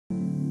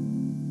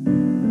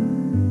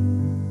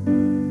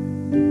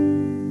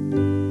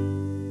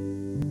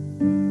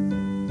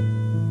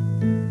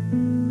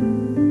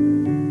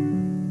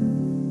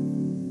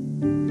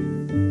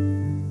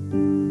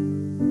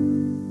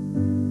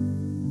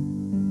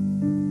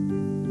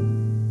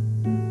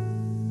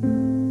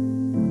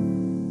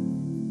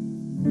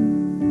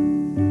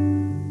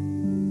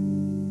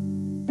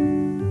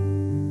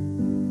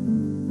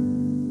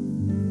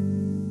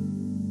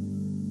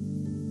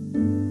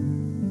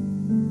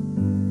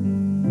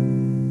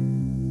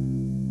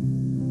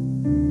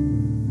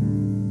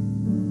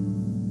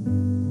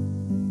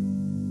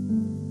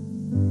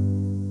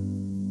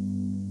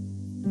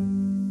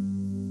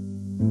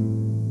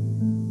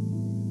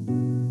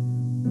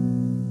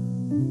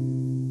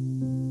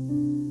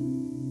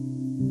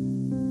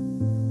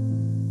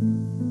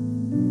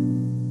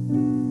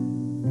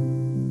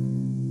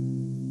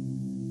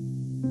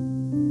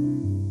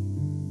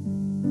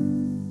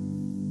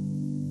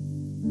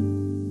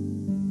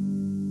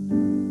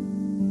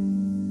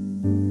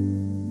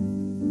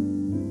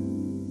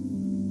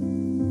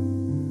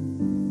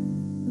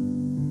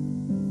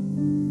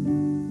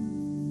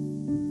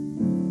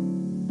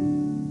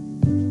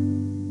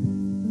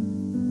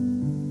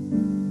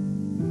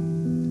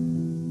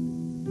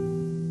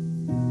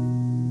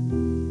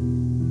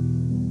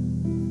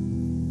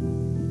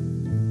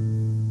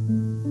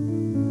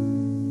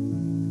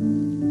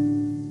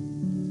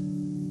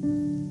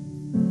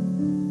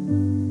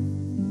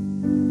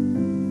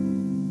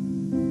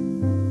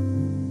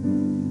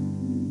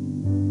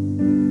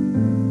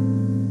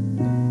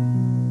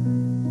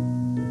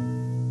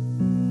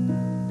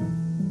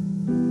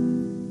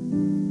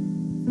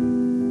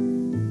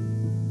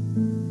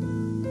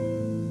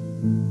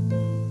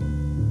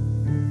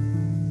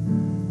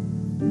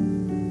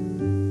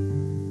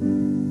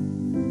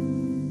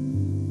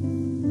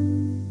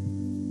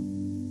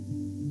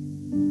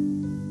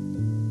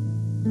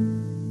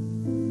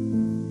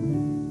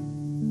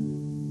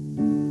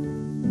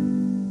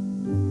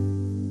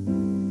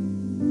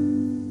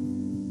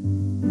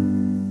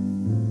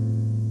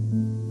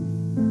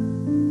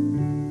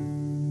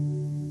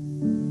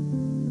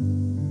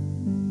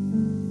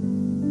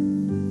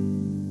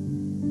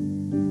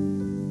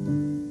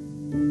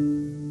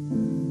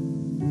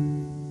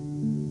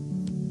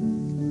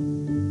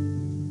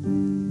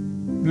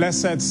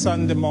Blessed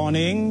Sunday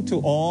morning to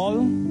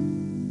all.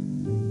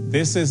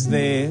 This is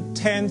the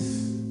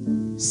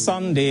 10th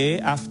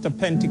Sunday after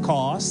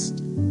Pentecost.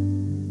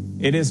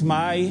 It is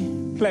my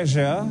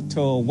pleasure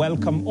to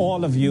welcome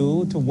all of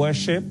you to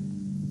worship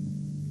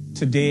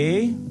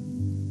today.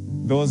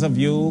 Those of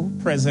you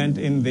present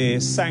in the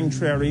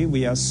sanctuary,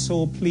 we are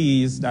so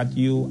pleased that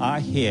you are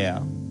here.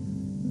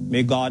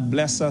 May God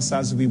bless us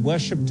as we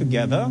worship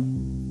together.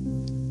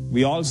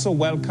 We also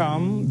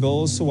welcome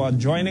those who are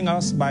joining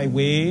us by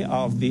way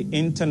of the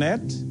internet.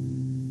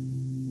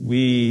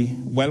 We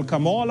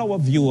welcome all our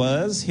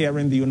viewers here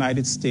in the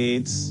United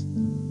States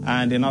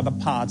and in other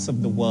parts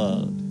of the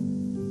world.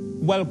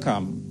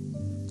 Welcome.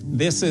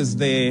 This is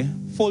the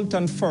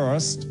Fulton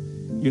First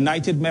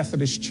United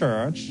Methodist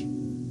Church.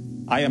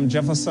 I am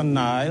Jefferson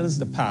Niles,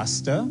 the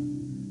pastor,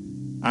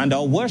 and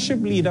our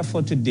worship leader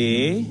for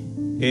today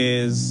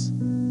is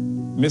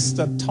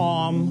Mr.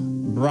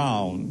 Tom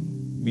Brown.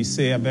 We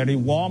say a very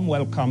warm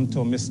welcome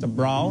to Mr.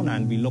 Brown,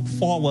 and we look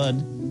forward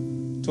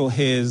to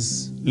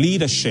his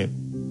leadership.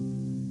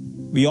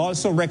 We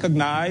also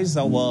recognize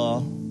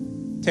our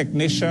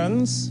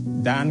technicians,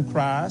 Dan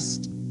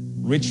Crast,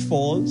 Rich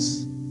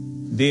Foltz,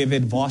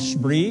 David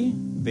Voshbury.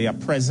 They are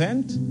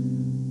present,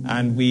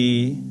 and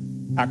we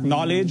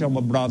acknowledge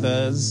our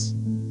brothers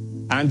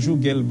Andrew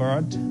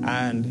Gilbert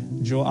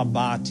and Joe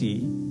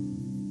Abati,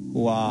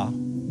 who are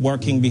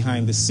working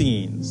behind the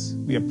scenes.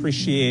 We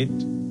appreciate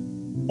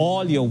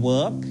all your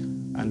work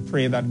and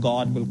pray that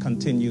God will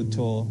continue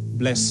to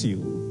bless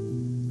you.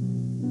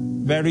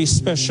 Very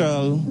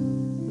special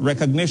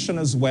recognition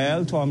as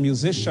well to our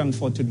musician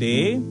for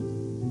today,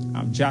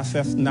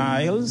 Japheth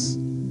Niles.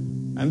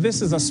 And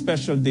this is a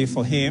special day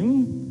for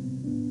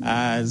him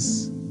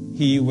as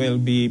he will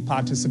be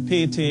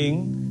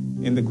participating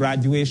in the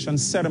graduation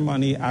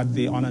ceremony at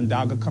the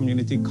Onondaga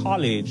Community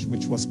College,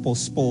 which was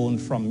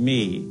postponed from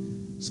May.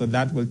 So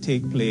that will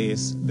take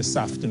place this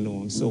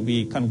afternoon. So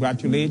we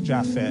congratulate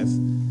Japheth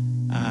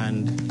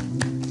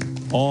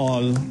and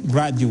all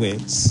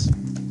graduates.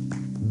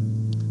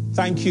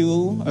 Thank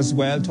you as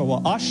well to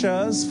our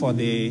ushers for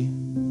the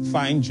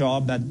fine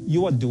job that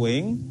you are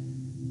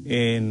doing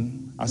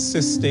in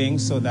assisting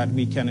so that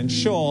we can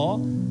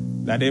ensure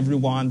that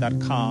everyone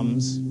that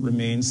comes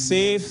remains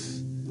safe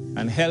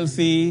and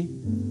healthy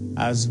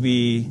as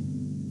we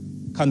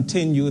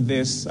continue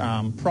this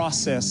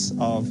process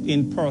of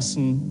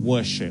in-person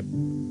worship.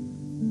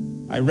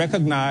 I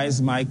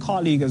recognize my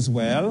colleague as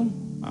well,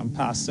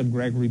 Pastor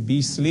Gregory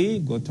Beasley.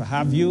 Good to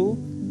have you.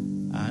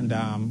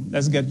 And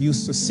let's get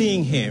used to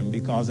seeing him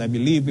because I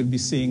believe we'll be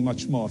seeing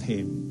much more of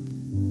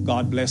him.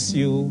 God bless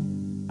you,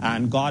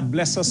 and God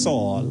bless us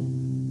all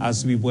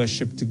as we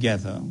worship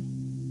together.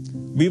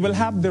 We will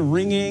have the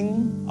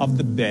ringing of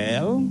the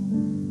bell,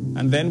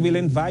 and then we'll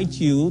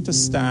invite you to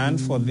stand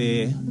for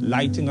the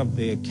lighting of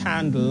the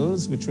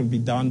candles, which will be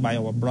done by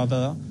our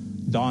brother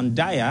Don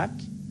Dyack.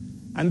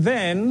 And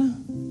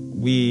then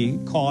we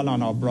call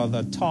on our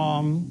brother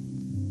Tom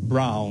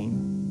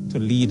Brown to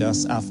lead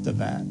us after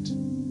that.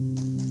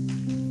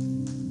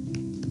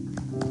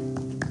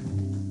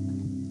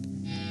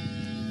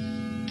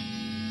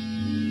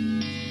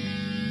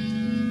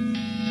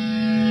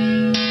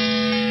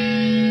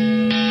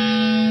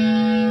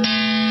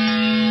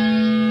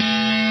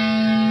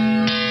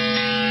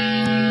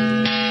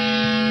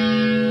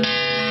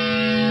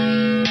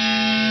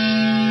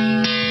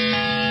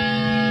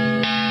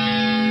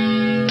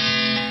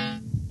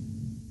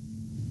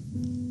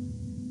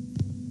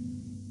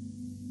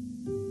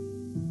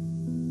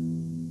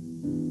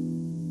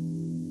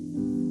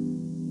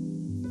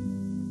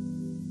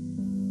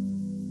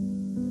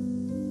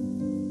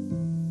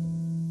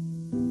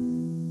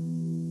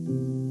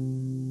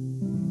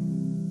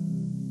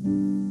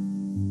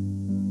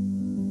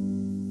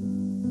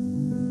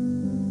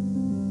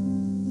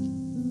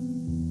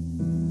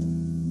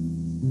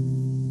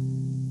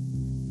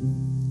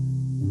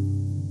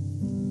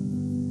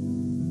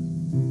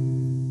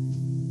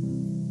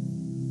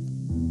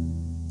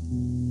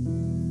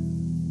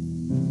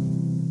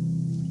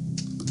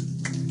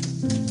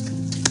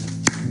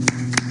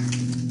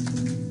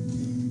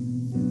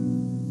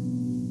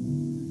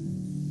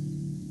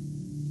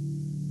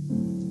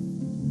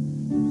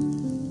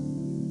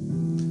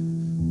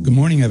 Good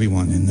morning,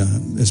 everyone.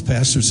 And as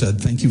Pastor said,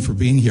 thank you for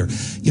being here.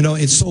 You know,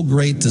 it's so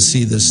great to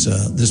see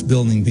this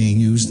building being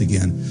used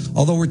again.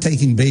 Although we're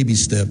taking baby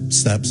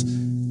steps,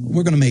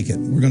 we're going to make it.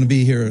 We're going to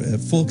be here at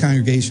full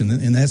congregation,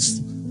 and that's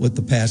what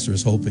the pastor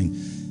is hoping.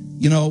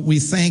 You know, we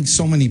thank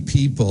so many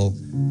people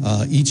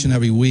each and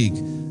every week,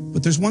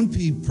 but there's one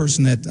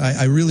person that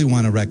I really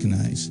want to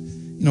recognize.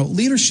 You know,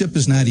 leadership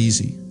is not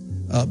easy.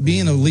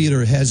 Being a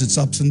leader has its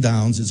ups and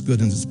downs, its good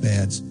and its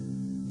bads.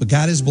 But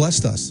God has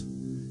blessed us.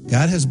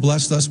 God has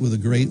blessed us with a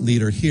great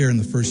leader here in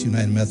the First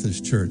United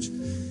Methodist Church.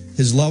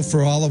 His love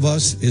for all of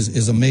us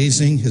is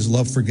amazing. His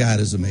love for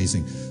God is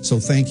amazing. So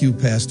thank you,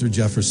 Pastor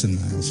Jefferson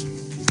Niles.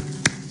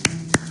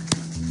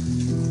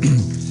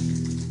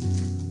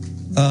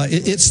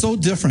 It's so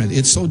different.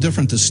 It's so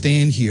different to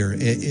stand here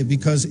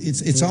because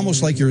it's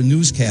almost like you're a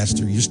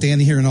newscaster. You're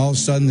standing here and all of a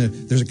sudden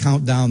there's a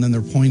countdown, then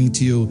they're pointing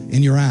to you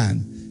and you're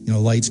on. You know,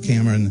 lights,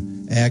 camera,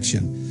 and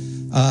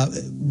action.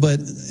 But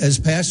as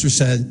Pastor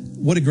said,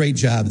 what a great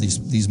job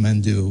these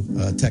men do.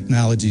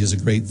 Technology is a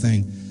great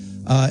thing.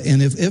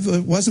 And if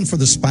it wasn't for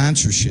the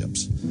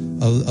sponsorships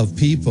of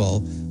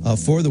people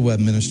for the web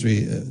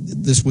ministry,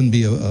 this wouldn't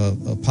be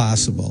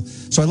possible.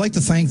 So I'd like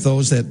to thank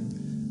those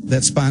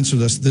that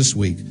sponsored us this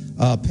week.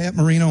 Pat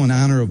Marino, in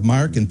honor of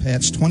Mark and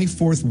Pat's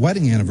 24th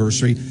wedding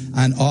anniversary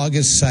on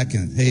August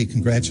 2nd. Hey,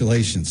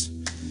 congratulations.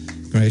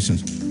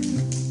 Congratulations.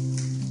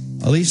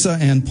 Elisa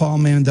and Paul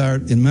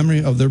Mandart, in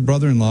memory of their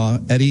brother-in-law,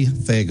 Eddie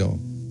Fago.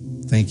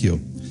 Thank you.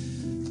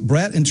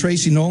 Brett and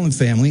Tracy Nolan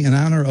family, in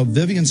honor of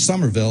Vivian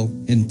Somerville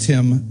and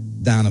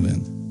Tim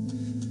Donovan.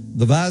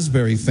 The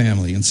Vosbury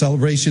family, in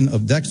celebration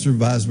of Dexter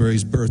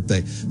Vosbury's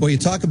birthday. Boy, you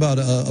talk about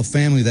a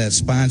family that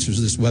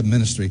sponsors this web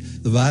ministry.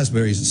 The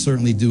Vosburys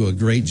certainly do a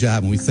great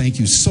job, and we thank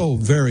you so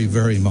very,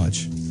 very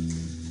much.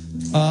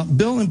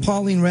 Bill and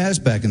Pauline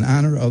Rasbeck, in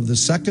honor of the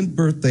second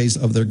birthdays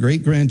of their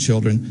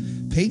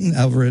great-grandchildren, Peyton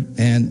Everett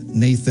and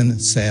Nathan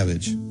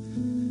Savage.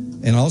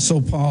 And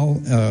also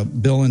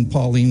Bill and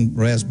Pauline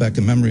Rasbeck,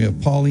 in memory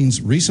of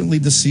Pauline's recently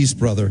deceased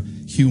brother,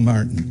 Hugh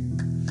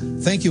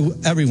Martin. Thank you,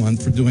 everyone,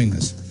 for doing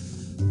this.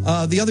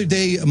 The other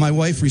day, my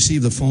wife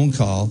received a phone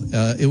call.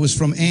 It was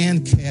from Ann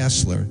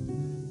Kassler.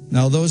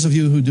 Now, those of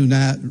you who do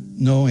not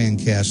know Ann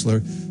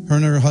Kassler, her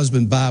and her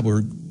husband, Bob,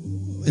 were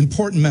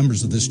important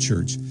members of this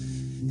church.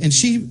 And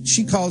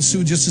she called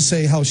Sue just to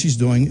say how she's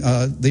doing.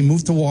 They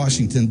moved to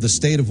Washington, the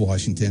state of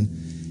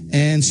Washington,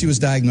 and she was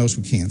diagnosed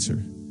with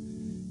cancer.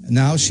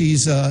 Now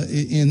she's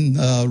in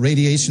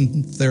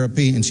radiation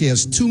therapy, and she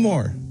has two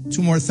more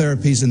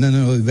therapies, and then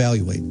they'll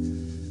evaluate.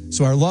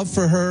 So our love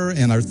for her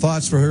and our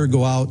thoughts for her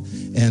go out,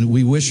 and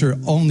we wish her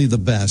only the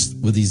best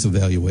with these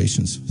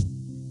evaluations.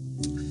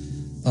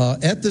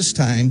 At this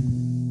time,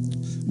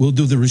 we'll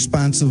do the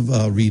responsive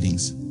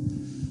readings.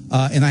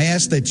 And I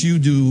ask that you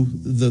do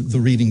the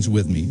readings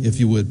with me, if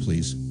you would,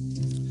 please.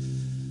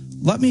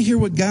 Let me hear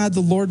what God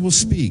the Lord will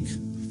speak,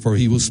 for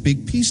he will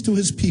speak peace to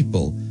his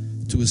people,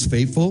 to his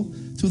faithful,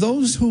 to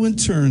those who in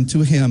turn to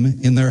him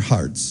in their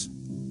hearts.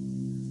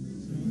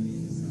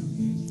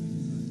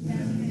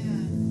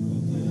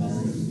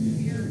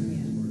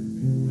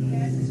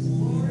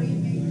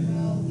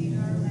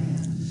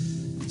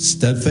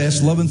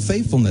 Steadfast love and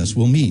faithfulness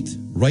will meet.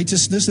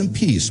 Righteousness and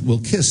peace will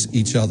kiss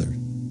each other.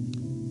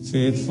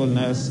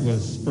 Faithfulness will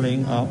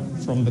spring up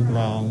from the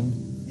ground.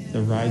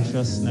 The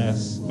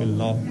righteousness will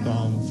look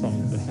down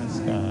from the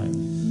sky.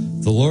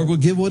 The Lord will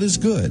give what is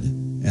good,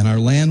 and our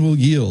land will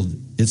yield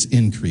its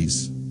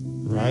increase.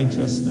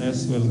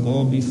 Righteousness will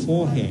go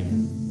before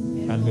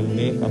him and will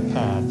make a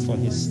path for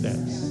his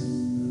steps.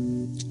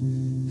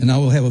 And now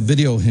we'll have a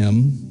video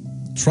hymn,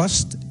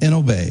 Trust and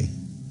Obey.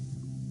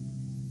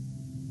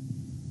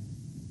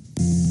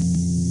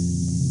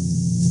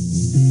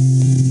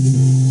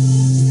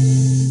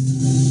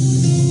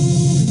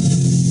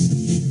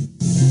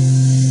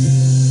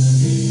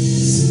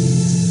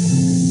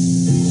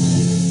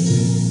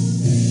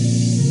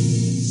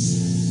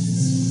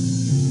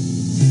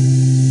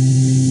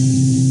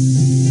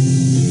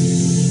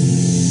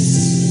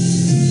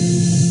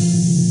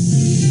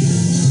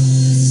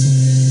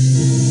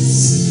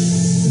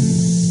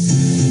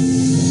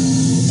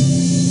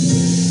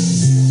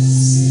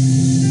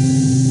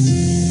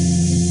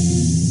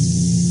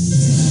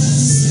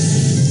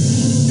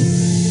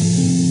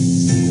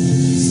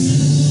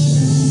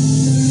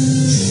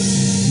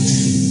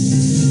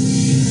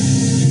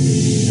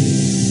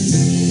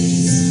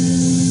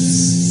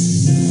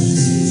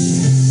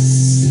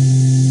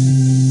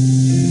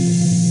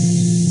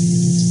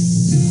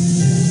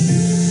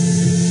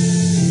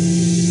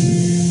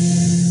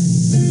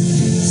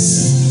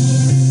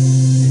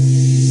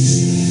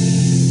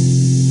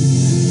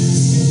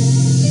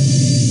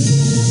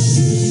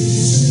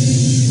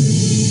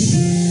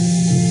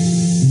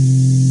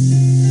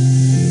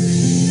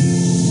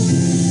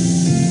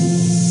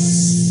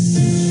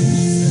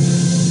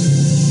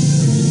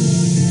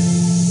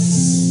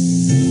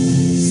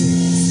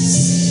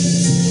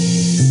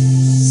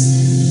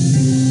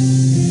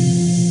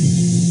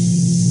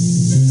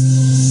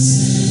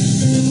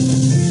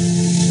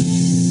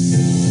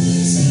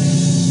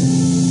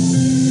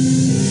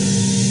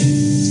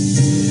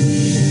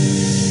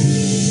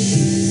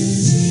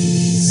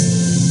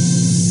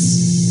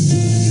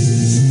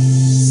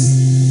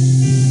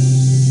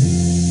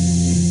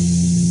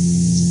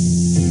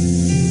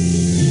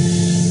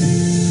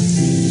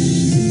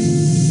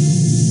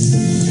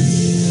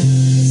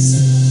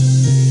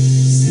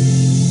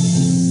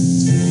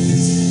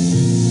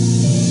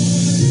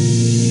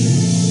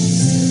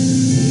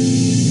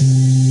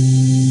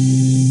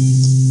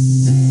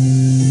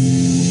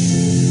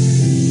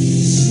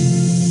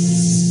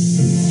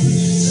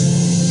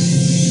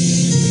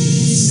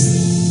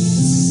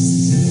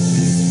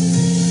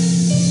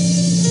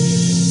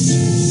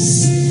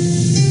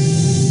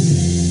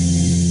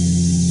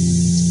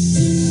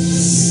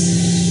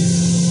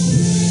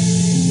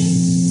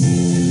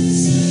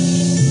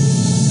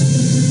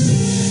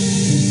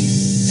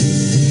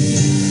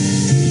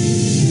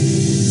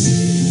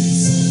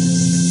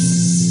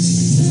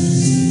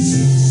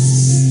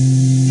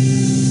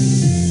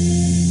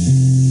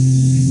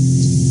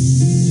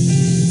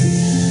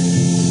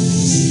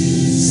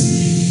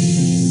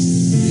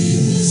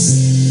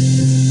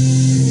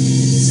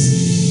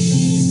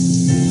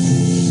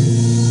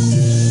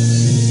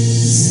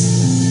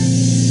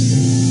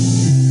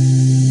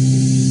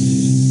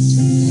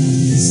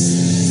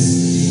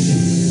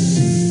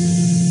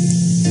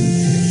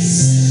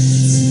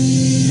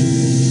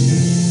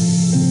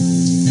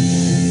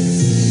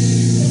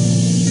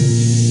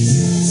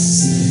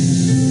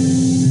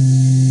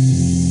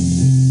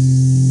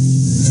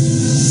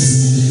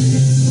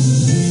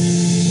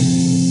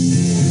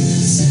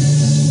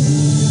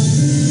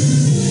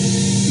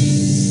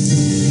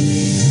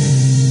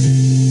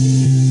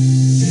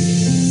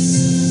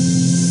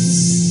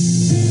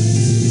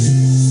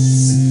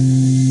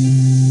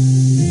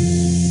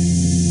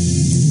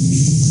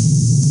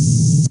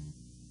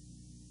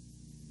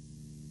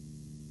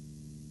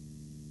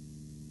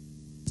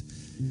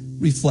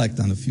 reflect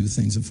on a few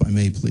things, if I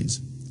may,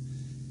 please.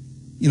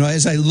 You know,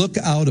 as I look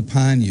out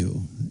upon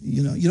you,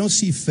 you know, you don't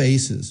see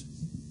faces,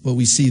 but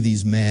we see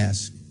these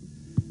masks.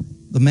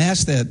 The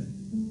masks that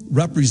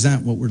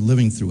represent what we're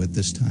living through at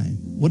this time.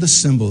 What a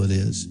symbol it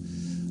is.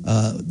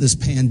 This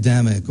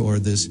pandemic or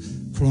this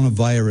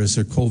coronavirus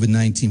or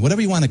COVID-19,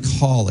 whatever you want to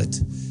call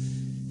it,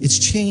 it's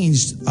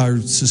changed our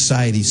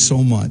society so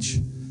much.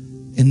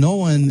 And no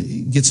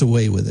one gets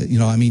away with it. You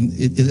know, I mean,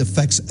 it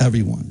affects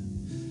everyone.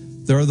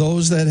 There are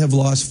those that have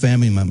lost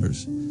family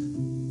members.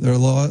 There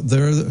are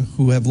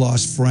who have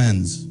lost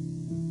friends.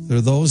 There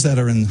are those that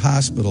are in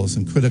hospitals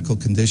in critical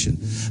condition.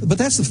 But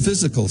that's the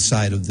physical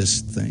side of this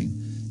thing.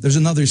 There's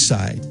another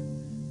side.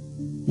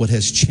 What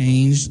has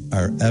changed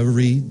our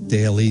every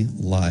daily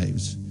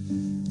lives.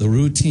 The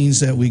routines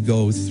that we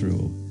go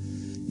through.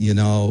 You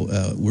know,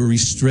 we're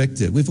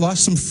restricted. We've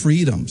lost some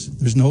freedoms.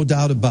 There's no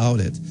doubt about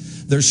it.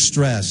 There's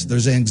stress.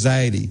 There's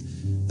anxiety.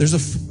 There's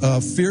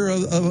a fear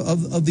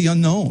of the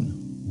unknown.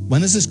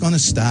 When is this going to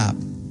stop?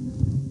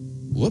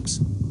 Whoops.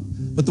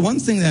 But the one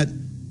thing that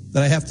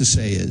I have to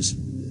say is,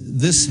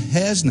 this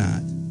has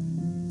not,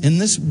 and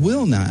this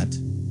will not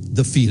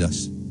defeat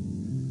us.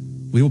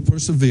 We will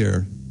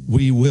persevere.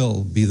 We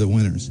will be the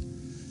winners.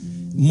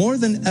 More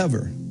than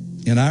ever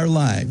in our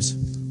lives,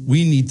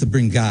 we need to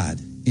bring God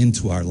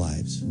into our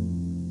lives.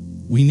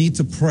 We need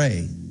to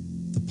pray.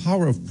 The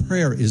power of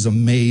prayer is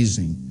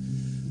amazing.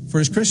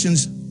 For as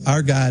Christians,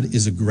 our God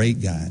is a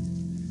great God.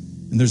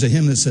 And there's a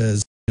hymn that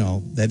says, you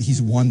know, that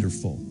he's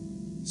wonderful.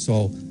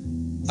 So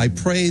I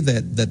pray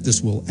that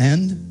this will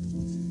end,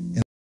 and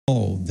I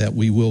know that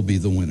we will be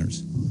the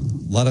winners.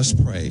 Let us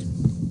pray.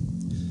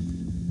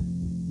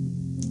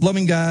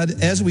 Loving God,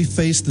 as we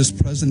face this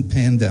present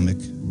pandemic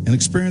and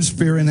experience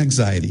fear and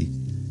anxiety,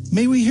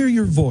 may we hear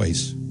your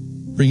voice,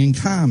 bringing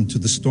calm to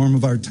the storm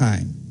of our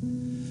time.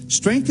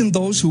 Strengthen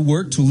those who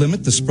work to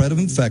limit the spread of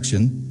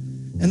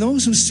infection and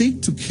those who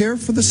seek to care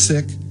for the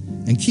sick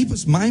and keep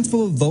us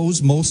mindful of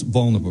those most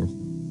vulnerable.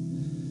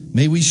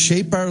 May we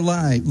shape our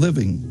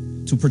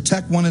living to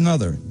protect one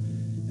another,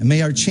 and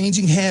may our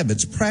changing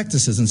habits,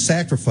 practices, and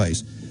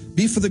sacrifice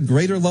be for the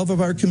greater love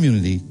of our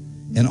community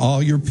and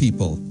all your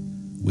people.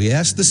 We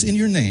ask this in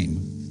your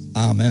name.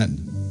 Amen.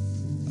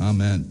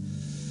 Amen.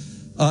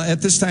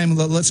 At this time,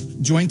 let's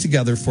join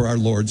together for our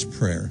Lord's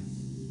Prayer.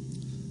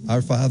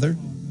 Our Father,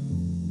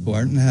 who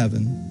art in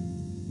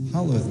heaven,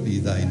 hallowed be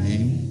thy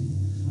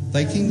name.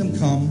 Thy kingdom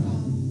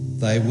come,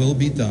 thy will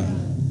be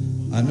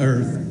done, on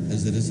earth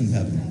as it is in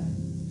heaven.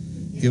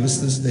 Give us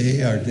this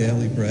day our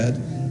daily bread,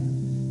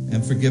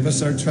 and forgive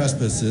us our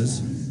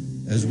trespasses,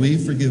 as we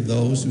forgive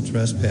those who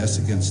trespass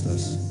against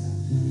us.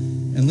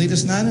 And lead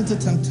us not into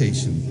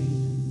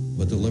temptation,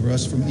 but deliver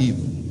us from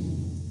evil.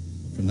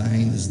 For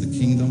thine is the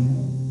kingdom,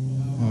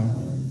 our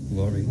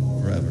glory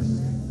forever.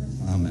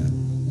 Amen.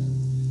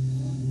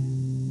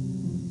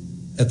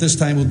 At this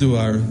time, we'll do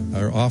our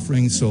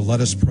offering, so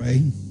let us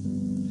pray.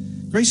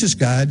 Gracious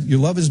God, your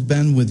love has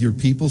been with your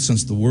people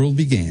since the world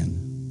began.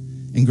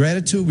 In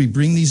gratitude, we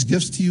bring these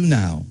gifts to you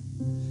now.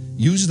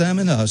 Use them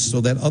in us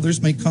so that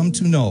others may come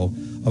to know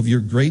of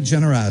your great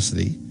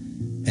generosity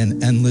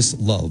and endless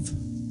love.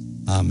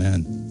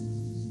 Amen.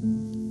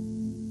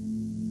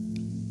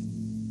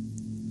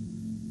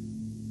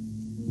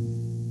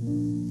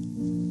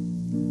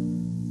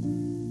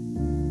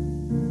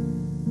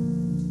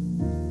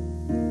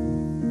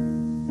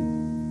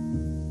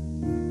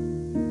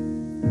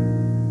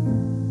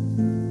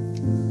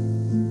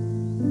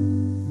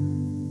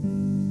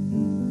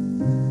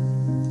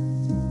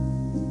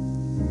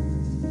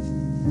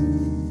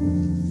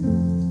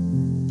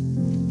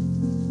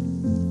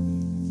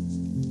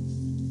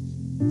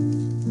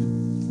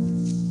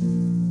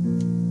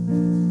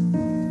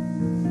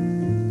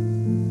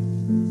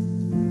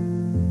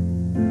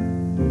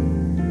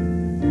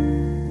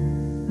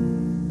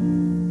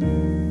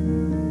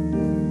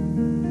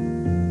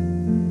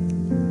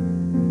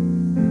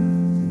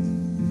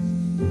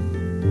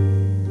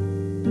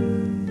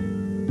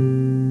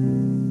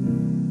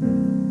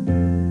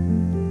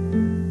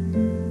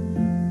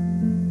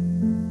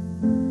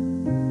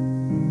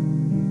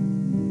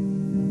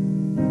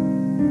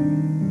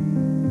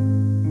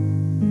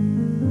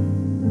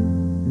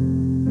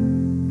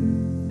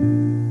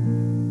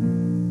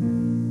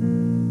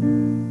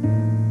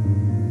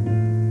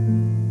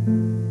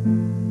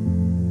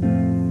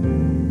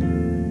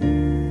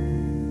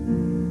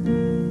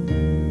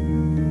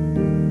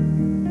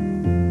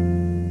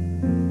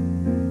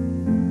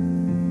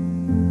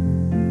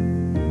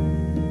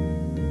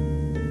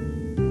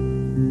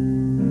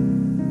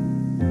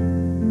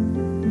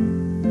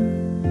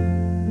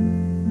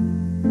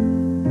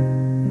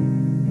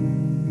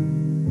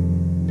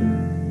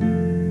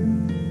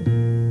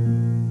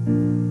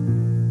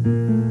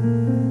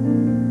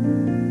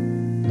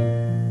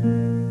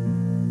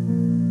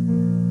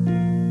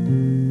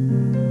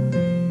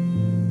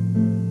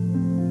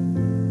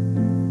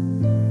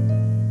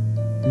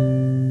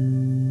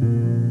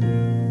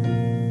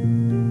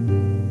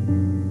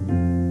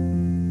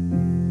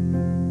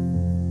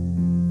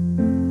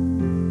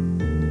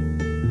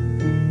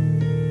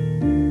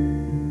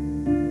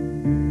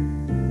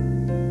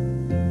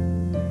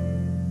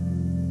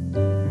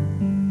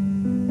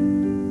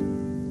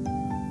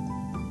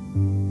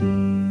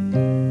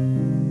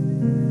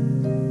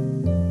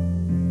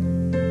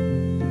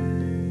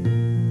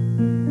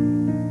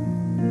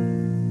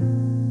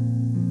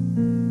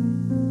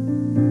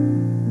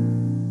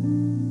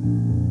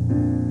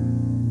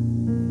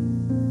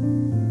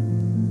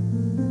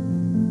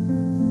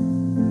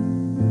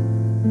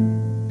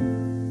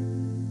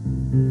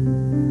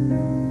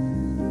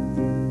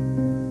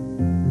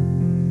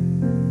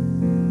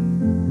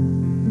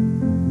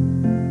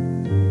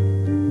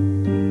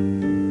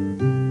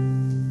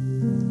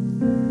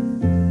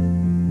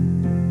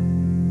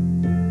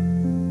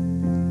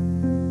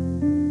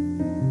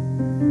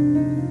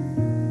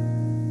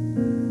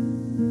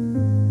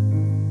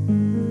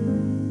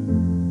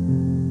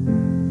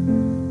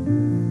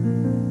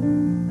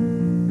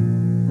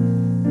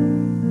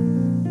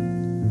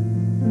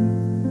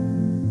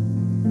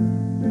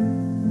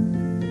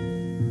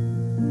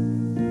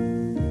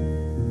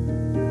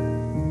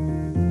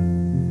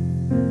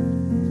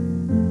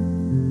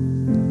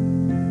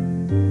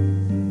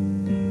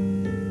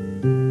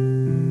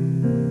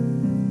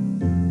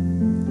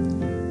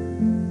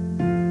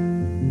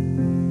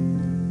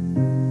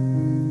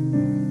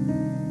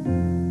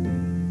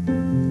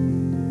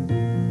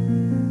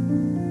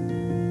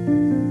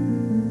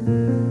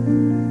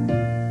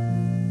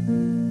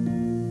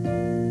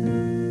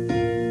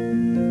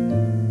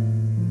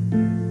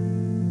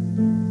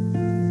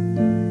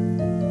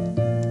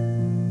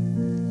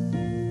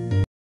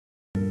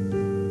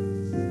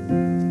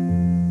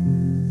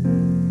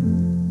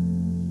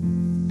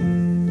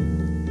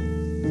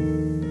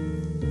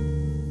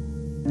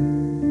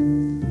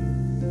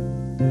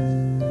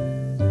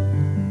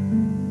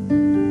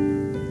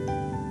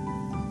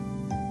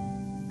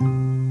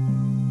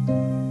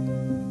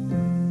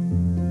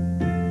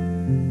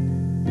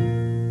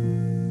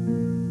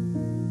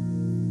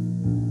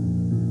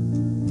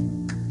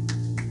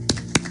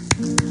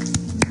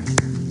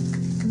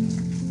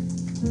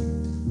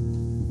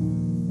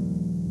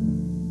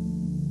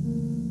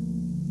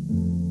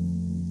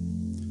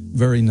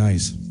 Very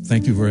nice.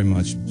 Thank you very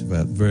much,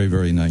 Yvette. Very,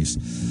 very nice.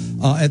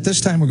 At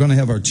this time, we're going to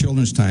have our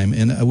children's time,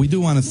 and we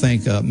do want to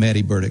thank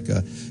Maddie Burdick.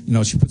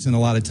 She puts in a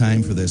lot of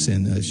time for this,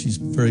 and she's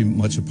very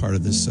much a part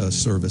of this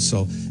service.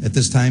 So at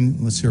this time,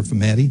 let's hear from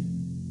Maddie.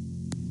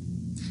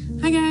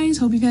 Hi, guys.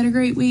 Hope you've had a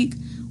great week.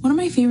 One of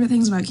my favorite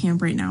things about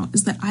camp right now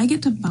is that I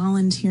get to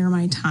volunteer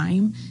my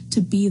time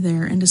to be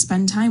there and to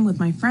spend time with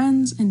my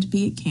friends and to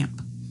be at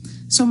camp.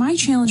 So my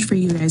challenge for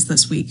you guys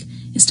this week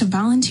is to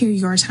volunteer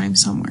your time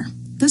somewhere.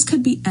 This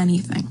could be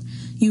anything.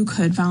 You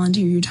could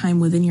volunteer your time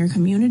within your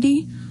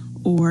community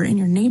or in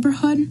your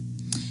neighborhood.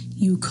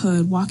 You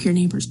could walk your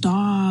neighbor's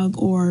dog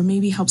or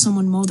maybe help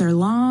someone mow their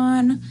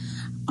lawn.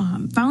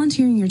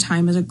 Volunteering your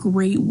time is a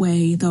great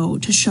way, though,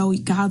 to show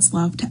God's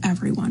love to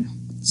everyone.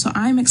 So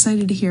I'm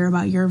excited to hear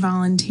about your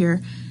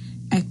volunteer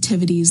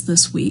activities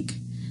this week.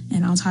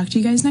 And I'll talk to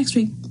you guys next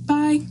week.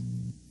 Bye.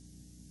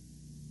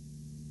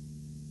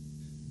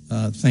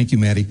 Thank you,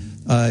 Maddie.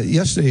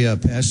 Yesterday, a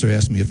pastor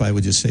asked me if I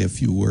would just say a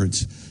few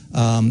words.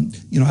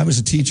 I was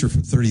a teacher for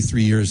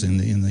 33 years in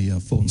the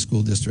Fulton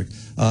School District.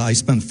 I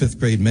spent fifth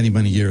grade many,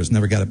 many years,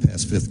 never got it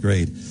past fifth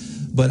grade.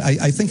 But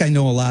I think I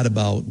know a lot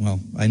about,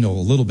 I know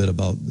a little bit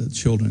about the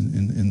children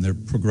and their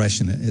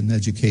progression in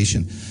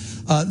education.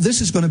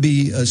 This is going to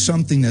be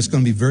something that's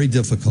going to be very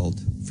difficult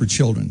for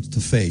children to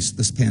face,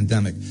 this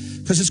pandemic,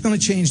 because it's going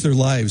to change their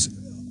lives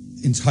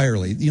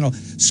entirely.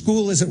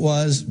 School as it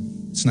was,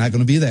 it's not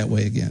going to be that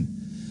way again.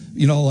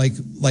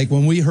 Like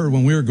when we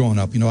were growing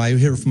up, I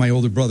hear from my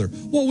older brother,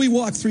 well, we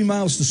walked 3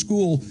 miles to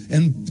school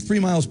and 3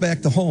 miles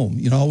back to home.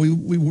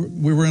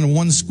 We were in a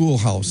one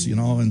schoolhouse,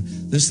 and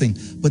this thing.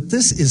 But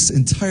this is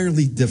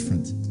entirely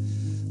different.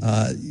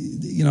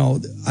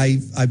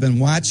 I've been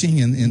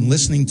watching and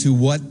listening to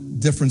what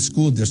different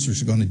school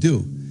districts are going to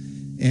do.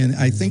 And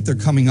I think they're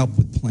coming up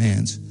with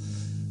plans.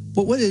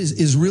 But what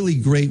is really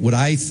great, what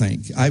I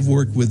think, I've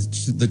worked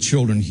with the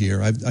children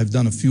here. I've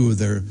done a few of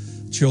their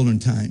children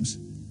times.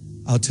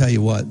 I'll tell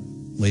you what,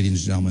 ladies and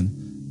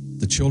gentlemen,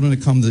 the children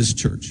that come to this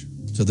church,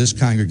 to this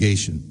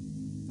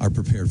congregation, are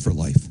prepared for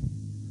life.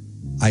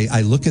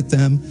 I look at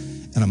them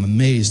and I'm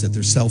amazed at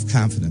their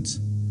self-confidence,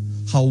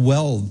 how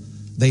well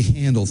they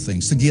handle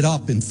things, to get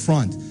up in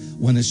front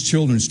when it's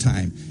children's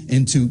time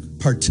and to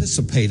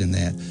participate in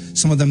that.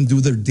 Some of them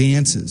do their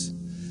dances.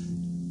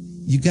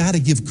 You got to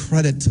give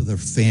credit to their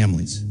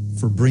families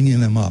for bringing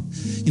them up.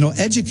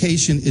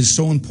 Education is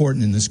so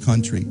important in this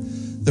country.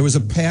 There was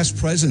a past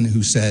president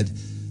who said,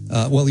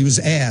 he was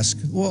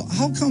asked, well,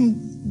 how come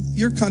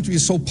your country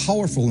is so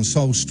powerful and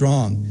so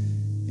strong?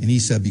 And he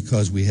said,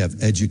 because we have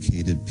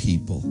educated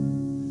people.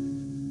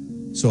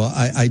 So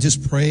I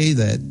just pray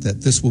that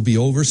this will be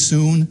over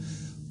soon,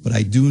 but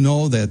I do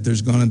know that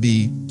there's going to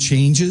be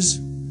changes,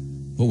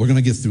 but we're going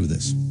to get through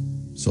this.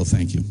 So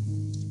thank you.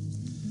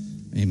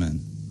 Amen.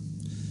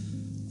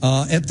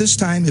 At this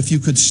time, if you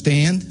could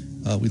stand,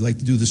 we'd like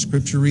to do the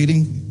scripture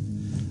reading.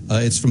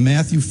 It's from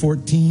Matthew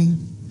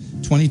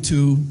 14,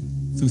 22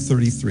 through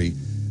 33.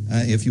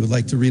 If you would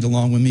like to read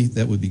along with me,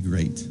 that would be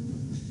great.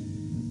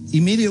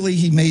 Immediately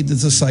he made the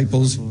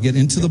disciples get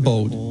into the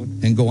boat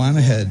and go on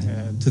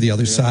ahead to the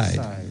other side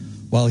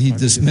while he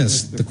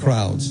dismissed the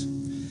crowds.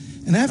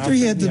 And after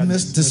he had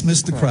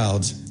dismissed the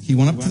crowds, he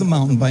went up to the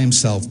mountain by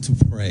himself to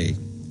pray.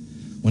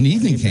 When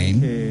evening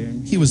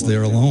came, he was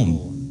there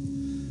alone.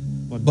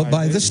 But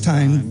by this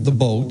time the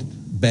boat,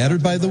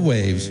 battered by the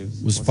waves,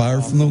 was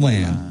far from the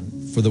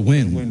land, for the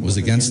wind was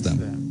against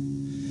them.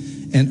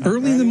 And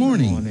early in the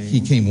morning he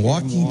came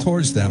walking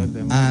towards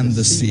them on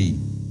the sea.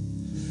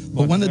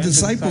 But when the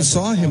disciples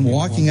saw him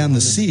walking on the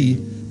sea,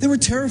 they were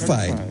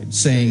terrified,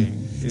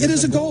 saying, "It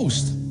is a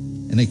ghost!"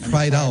 And they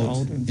cried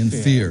out in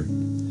fear.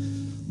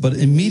 But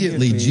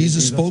immediately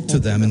Jesus spoke to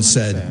them and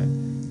said,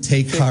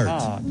 "Take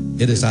heart,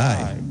 it is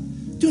I.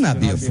 Do not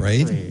be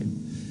afraid."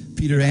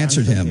 Peter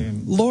answered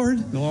him,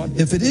 "Lord,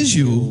 if it is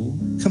you,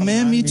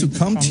 command me to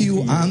come to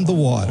you on the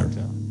water."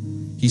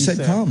 He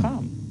said,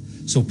 "Come."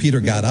 So Peter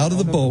got out of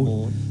the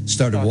boat,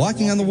 started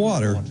walking on the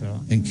water,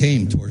 and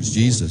came towards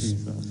Jesus.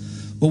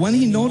 But when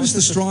he noticed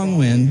the strong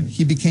wind,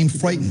 he became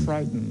frightened,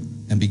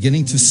 and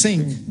beginning to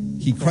sink,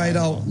 he cried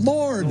out,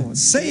 "Lord,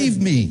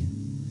 save me!"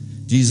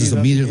 Jesus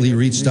immediately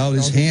reached out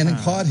his hand and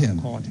caught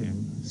him,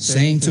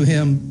 saying to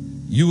him,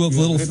 "You of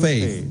little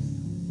faith,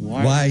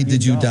 why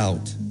did you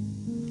doubt?"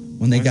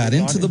 When they got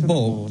into the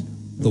boat,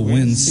 the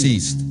wind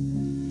ceased,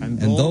 and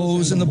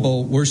those in the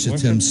boat worshipped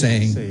him,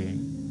 saying,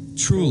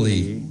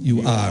 "Truly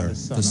you are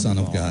the Son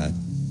of God."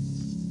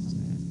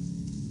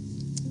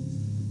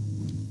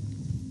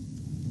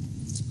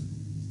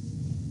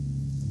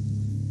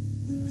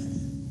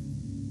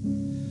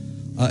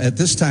 At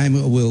this time,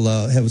 we'll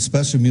have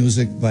special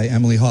music by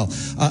Emily Hall.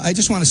 I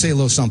just want to say a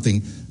little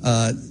something.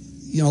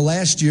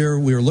 Last year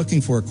we were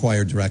looking for a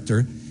choir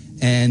director,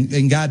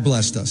 and God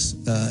blessed us.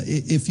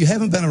 If you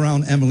haven't been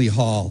around Emily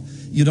Hall,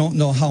 you don't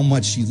know how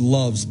much she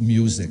loves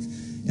music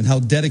and how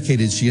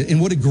dedicated she is,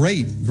 and what a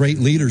great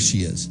leader she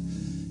is.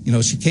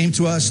 She came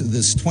to us,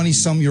 this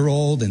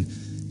 20-some-year-old, and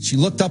she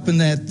looked up in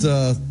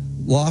that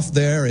loft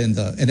there, and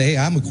hey,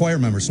 I'm a choir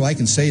member, so I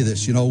can say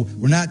this.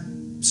 We're not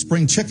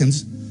spring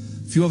chickens.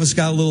 A few of us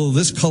got a little of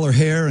this color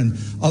hair, and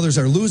others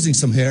are losing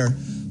some hair.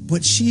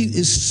 But she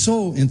is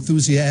so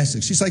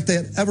enthusiastic. She's like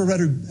that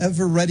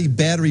ever-ready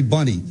battery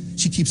bunny.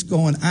 She keeps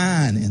going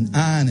on and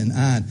on and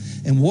on.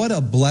 And what a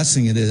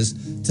blessing it is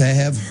to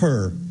have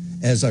her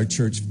as our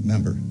church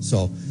member.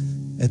 So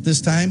at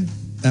this time,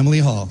 Emily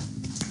Hall.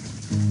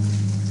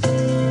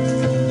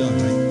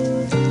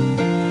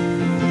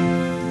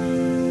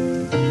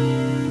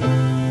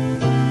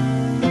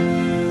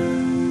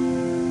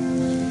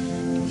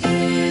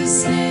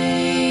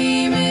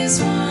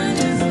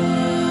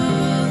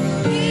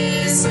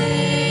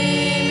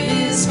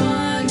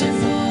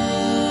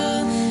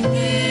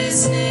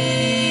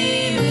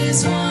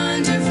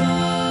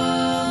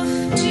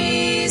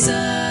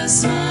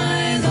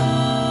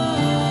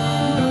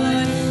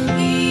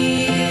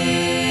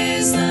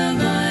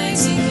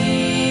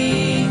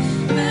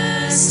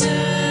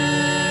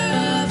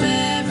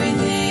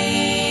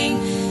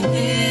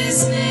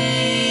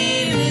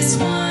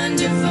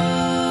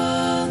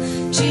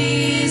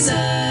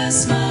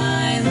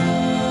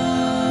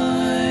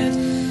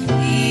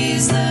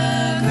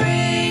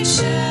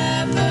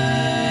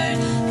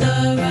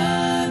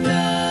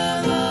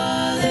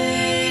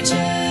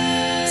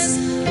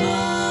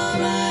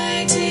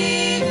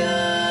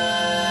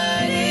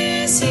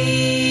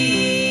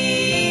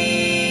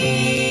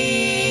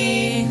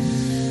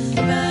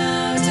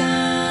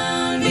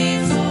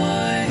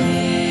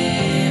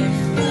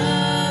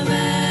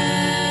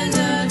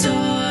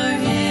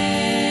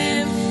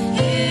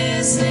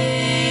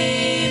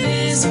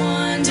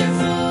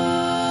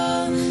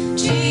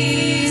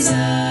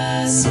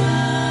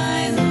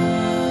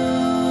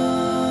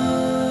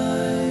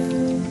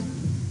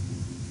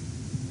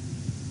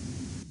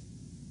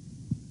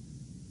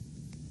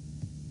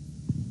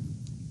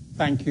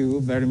 Thank you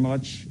very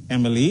much,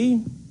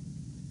 Emily.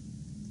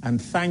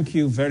 And thank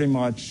you very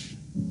much,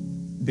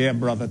 dear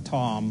brother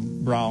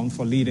Tom Brown,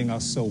 for leading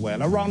us so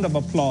well. A round of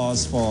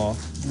applause for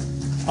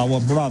our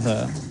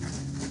brother.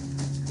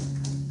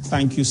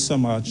 Thank you so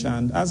much.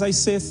 And as I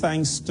say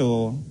thanks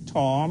to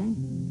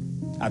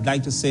Tom, I'd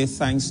like to say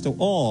thanks to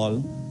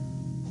all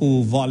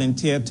who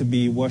volunteered to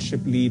be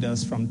worship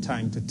leaders from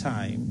time to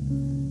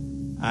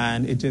time.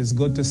 And it is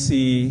good to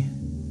see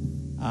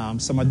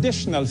some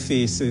additional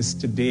faces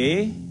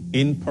today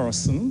in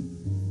person,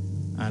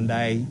 and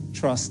I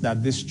trust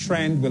that this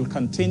trend will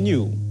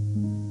continue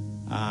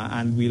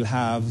and we'll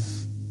have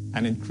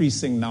an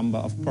increasing number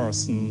of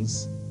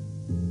persons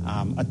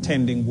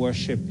attending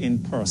worship in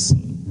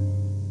person.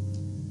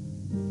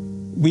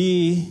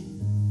 We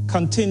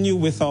continue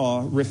with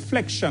our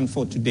reflection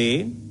for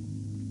today,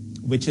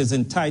 which is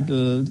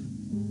entitled,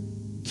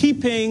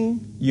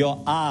 Keeping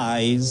Your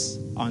Eyes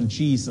on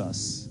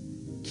Jesus.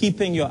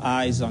 Keeping your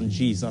eyes on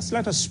Jesus.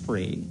 Let us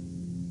pray.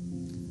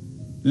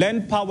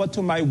 Lend power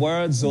to my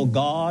words, O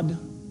God,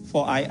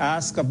 for I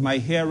ask of my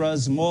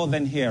hearers more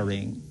than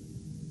hearing.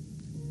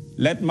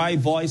 Let my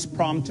voice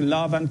prompt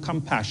love and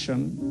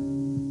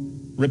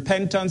compassion,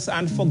 repentance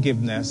and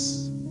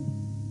forgiveness,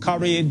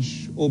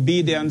 courage,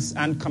 obedience,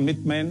 and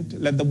commitment.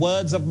 Let the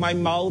words of my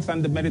mouth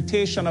and the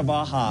meditation of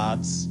our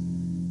hearts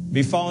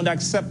be found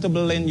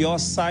acceptable in your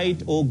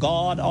sight, O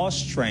God, our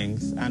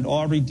strength and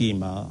our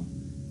Redeemer.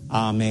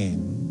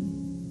 Amen.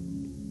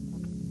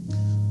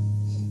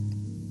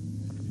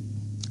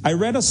 I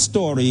read a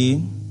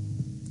story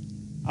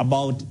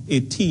about a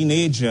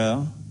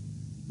teenager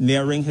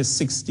nearing his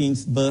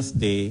 16th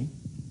birthday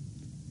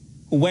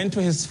who went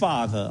to his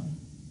father,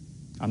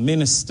 a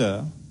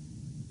minister,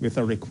 with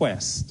a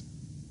request.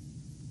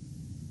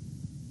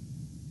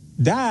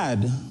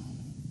 Dad,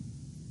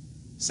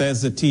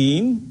 says the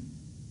teen,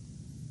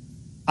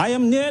 I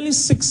am nearly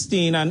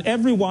 16 and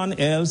everyone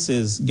else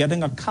is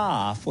getting a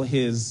car for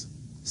his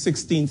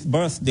 16th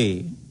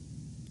birthday.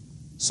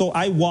 So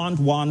I want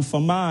one for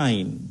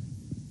mine.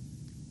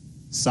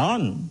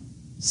 Son,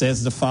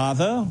 says the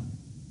father,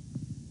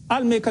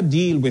 I'll make a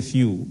deal with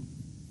you.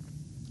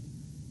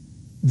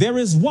 There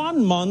is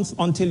 1 month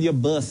until your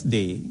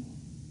birthday.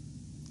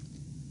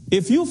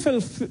 If you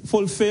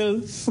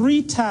fulfill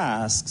 3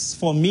 tasks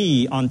for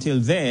me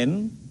until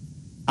then,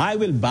 I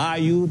will buy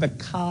you the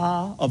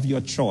car of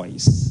your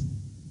choice.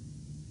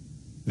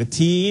 The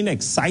teen,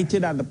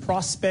 excited at the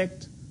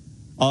prospect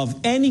of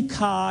any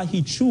car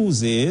he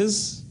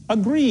chooses,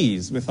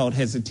 agrees without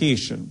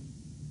hesitation.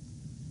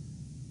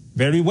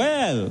 Very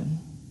well,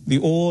 the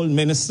old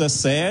minister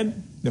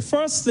said, the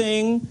first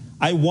thing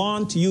I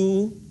want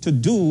you to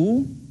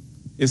do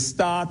is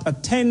start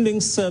attending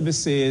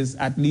services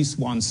at least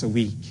once a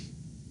week.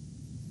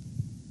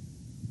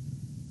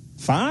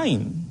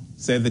 Fine,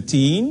 said the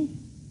teen.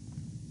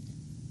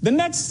 The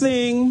next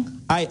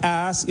thing I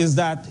ask is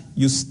that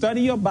you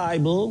study your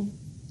Bible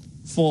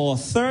for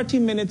 30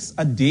 minutes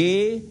a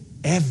day,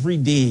 every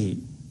day.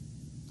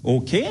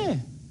 Okay,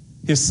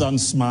 his son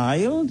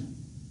smiled.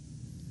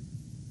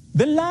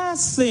 The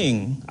last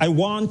thing I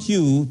want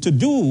you to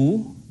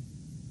do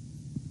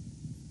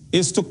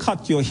is to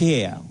cut your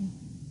hair.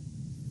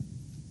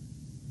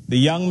 The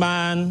young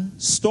man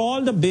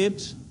stalled a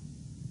bit,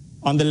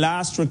 on the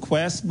last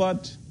request,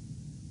 but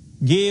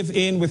gave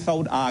in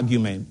without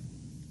argument.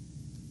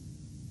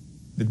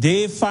 The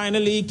day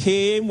finally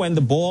came when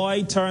the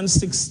boy turned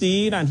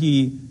 16 and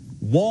he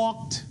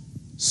walked,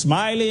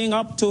 smiling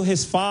up to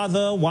his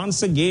father,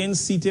 once again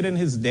seated in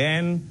his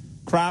den,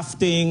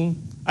 crafting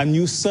a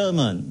new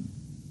sermon.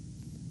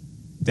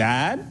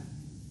 "Dad,"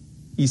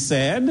 he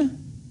said,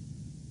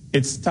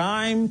 "it's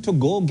time to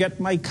go get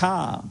my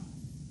car."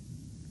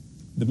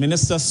 The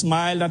minister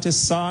smiled at his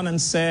son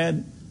and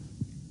said,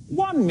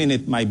 "1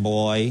 minute, my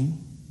boy.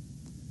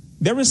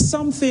 There is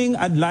something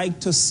I'd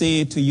like to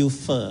say to you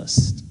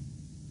first."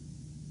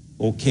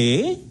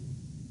 "Okay,"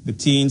 the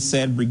teen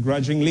said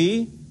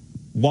begrudgingly,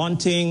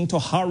 wanting to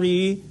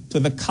hurry to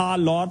the car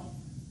lot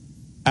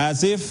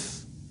as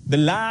if the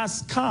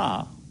last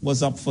car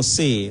was up for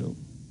sale.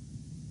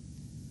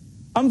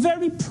 "I'm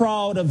very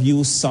proud of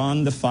you,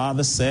 son," the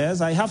father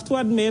says. "I have to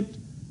admit,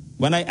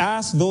 when I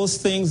asked those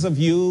things of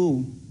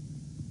you,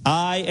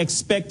 I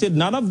expected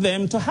none of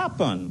them to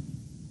happen.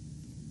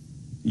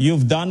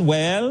 You've done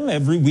well.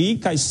 Every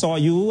week I saw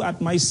you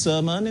at my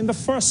sermon in the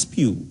first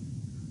pew."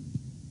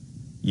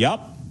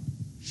 "Yup,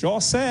 sure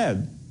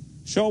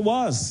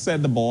was,"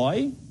 said the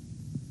boy.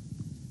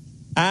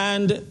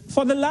 "And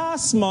for the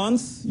last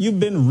month, you've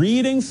been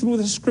reading through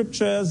the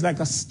scriptures like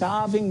a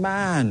starving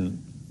man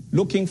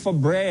looking for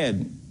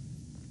bread."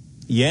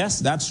 "Yes,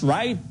 that's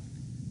right,"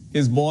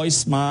 his boy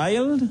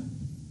smiled.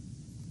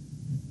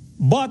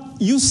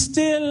 "But you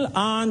still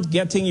aren't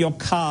getting your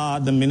car,"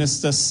 the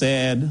minister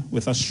said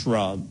with a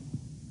shrug.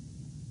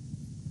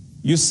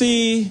 "You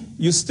see,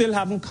 you still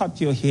haven't cut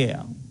your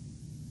hair."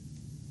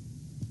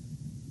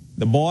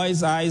 The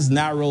boy's eyes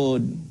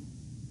narrowed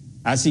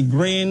as he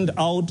grinned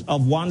out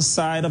of one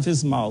side of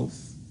his mouth.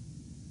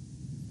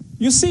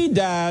 "You see,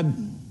 Dad,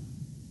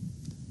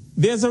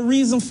 there's a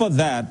reason for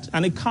that,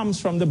 and it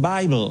comes from the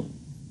Bible."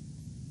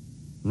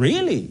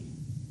 "Really?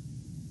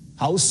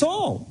 How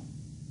so?"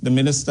 the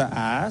minister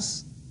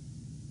asked.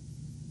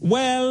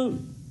 "Well,"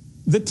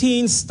 the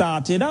teen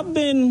started, "I've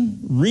been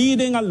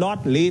reading a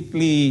lot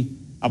lately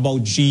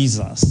about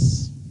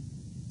Jesus.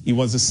 He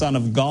was the Son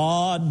of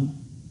God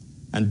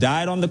and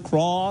died on the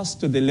cross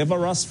to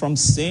deliver us from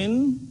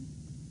sin,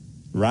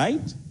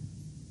 right?"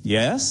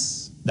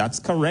 "Yes, that's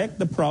correct,"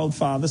 the proud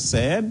father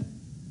said.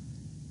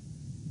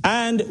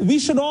 "And we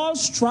should all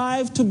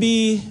strive to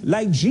be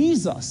like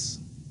Jesus,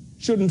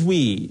 shouldn't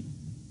we?"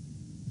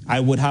 "I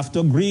would have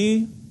to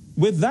agree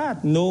with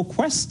that, no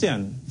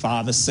question,"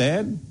 father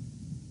said.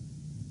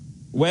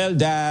 "Well,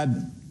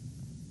 Dad,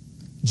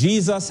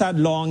 Jesus had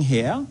long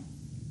hair,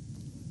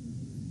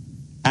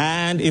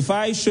 and if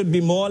I should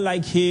be more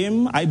like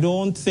him, I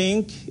don't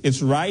think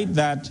it's right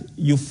that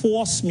you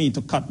force me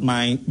to cut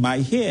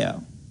my hair."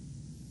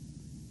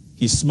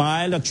 He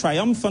smiled a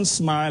triumphant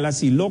smile as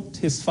he looked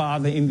his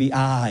father in the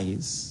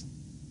eyes.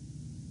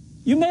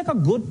 "You make a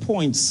good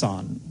point,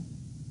 son.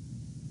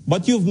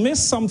 But you've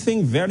missed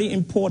something very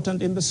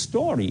important in the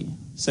story,"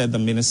 said the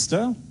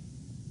minister.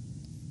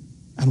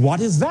 "And what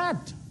is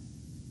that?"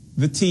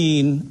 the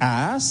teen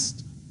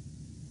asked.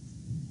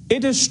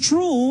 "It is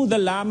true the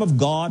Lamb of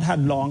God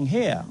had long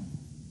hair,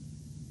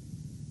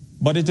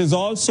 but it is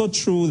also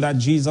true that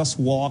Jesus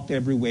walked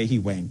everywhere he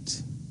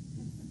went."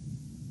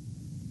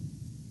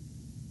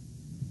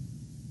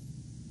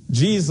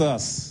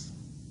 Jesus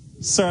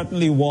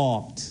certainly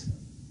walked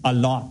a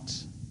lot.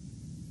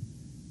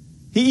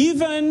 He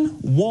even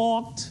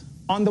walked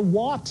on the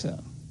water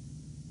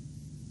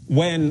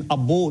when a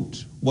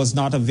boat was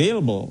not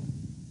available,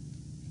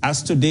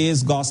 as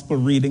today's gospel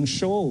reading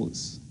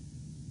shows.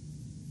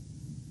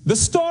 The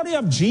story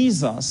of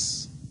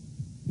Jesus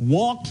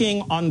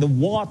walking on the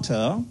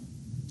water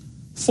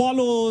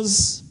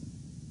follows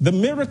the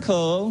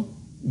miracle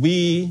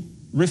we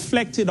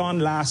reflected on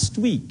last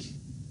week,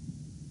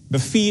 the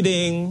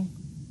feeding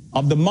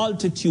of the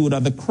multitude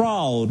of the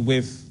crowd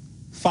with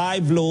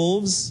 5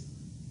 loaves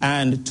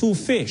and 2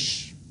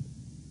 fish.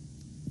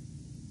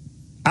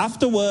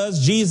 Afterwards,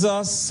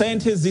 Jesus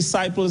sent his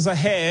disciples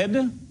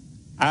ahead,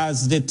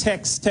 as the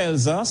text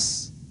tells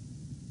us,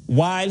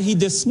 while he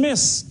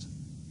dismissed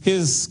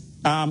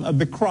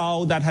the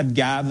crowd that had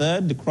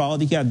gathered, the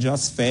crowd he had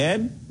just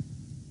fed.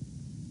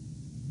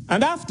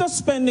 And after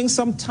spending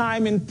some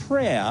time in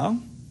prayer,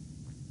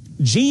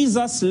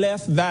 Jesus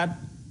left that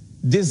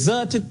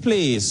deserted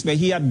place where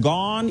he had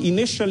gone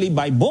initially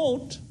by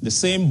boat, the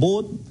same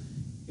boat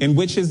in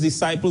which his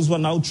disciples were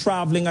now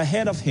traveling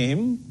ahead of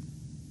him.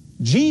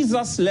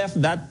 Jesus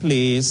left that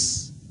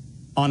place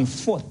on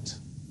foot,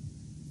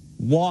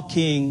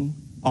 walking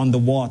on the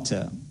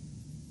water.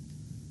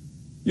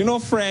 You know,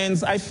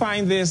 friends, I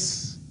find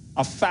this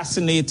a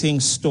fascinating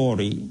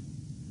story.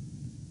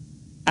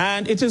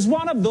 And it is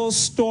one of those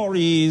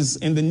stories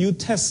in the New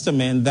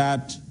Testament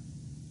that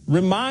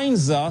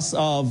reminds us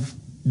of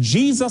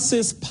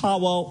Jesus'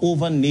 power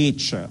over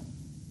nature.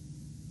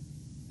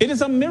 It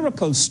is a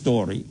miracle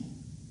story,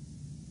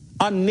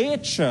 a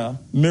nature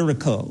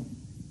miracle.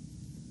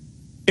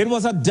 It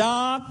was a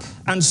dark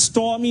and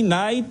stormy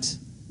night,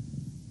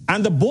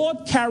 and the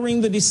boat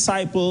carrying the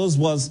disciples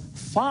was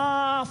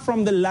far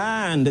from the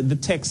land, the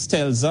text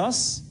tells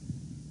us,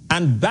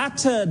 and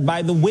battered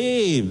by the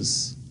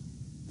waves,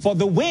 for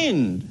the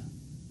wind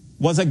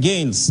was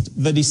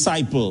against the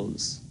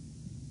disciples.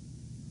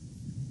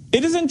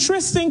 It is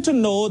interesting to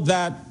note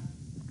that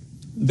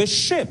the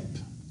ship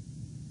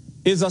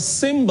is a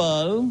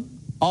symbol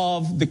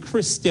of the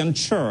Christian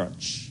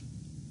church.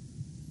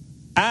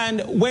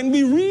 And when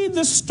we read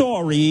the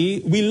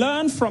story, we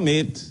learn from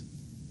it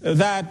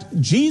that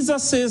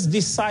Jesus'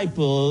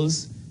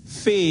 disciples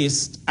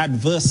faced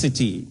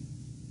adversity.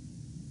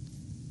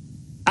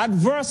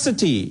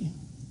 Adversity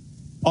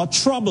or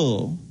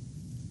trouble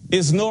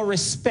is no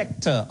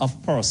respecter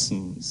of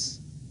persons.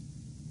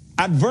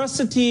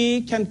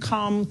 Adversity can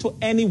come to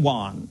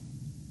anyone,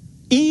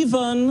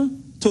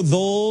 even to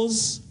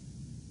those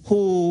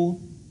who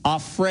are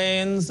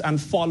friends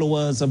and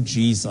followers of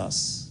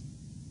Jesus.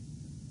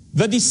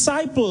 The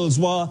disciples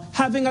were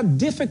having a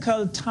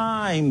difficult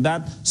time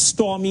that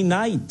stormy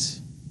night.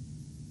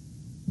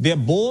 Their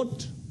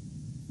boat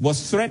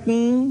was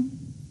threatened.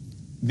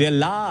 Their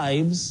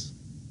lives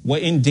were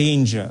in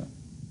danger.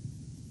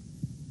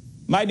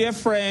 My dear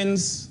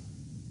friends,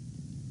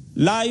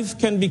 life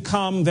can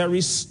become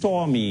very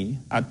stormy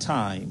at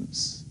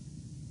times.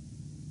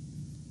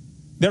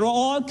 There are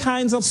all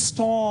kinds of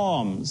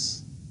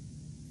storms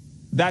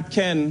that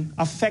can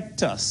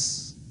affect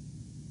us,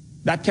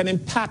 that can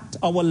impact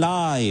our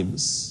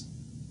lives.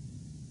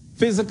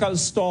 Physical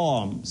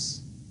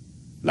storms,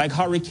 like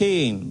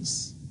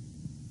hurricanes,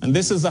 and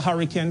this is the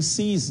hurricane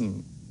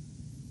season.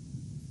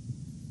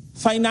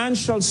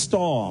 Financial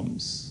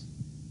storms,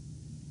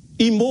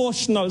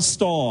 emotional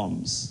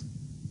storms,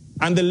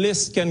 and the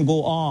list can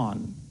go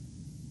on.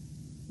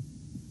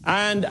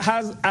 And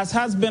as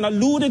has been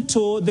alluded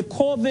to, the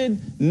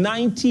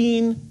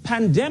COVID-19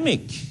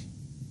 pandemic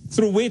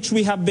through which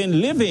we have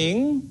been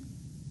living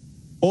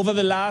over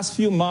the last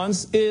few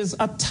months is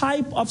a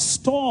type of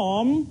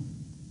storm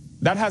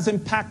that has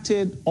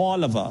impacted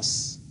all of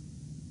us,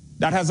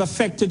 that has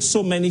affected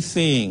so many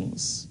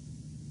things.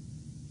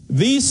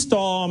 These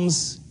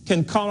storms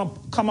can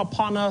come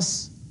upon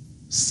us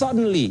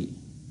suddenly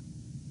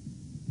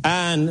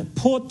and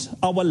put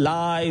our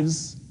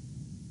lives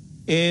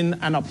in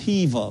an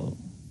upheaval,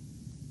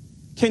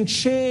 can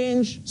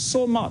change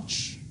so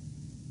much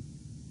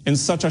in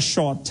such a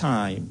short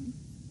time.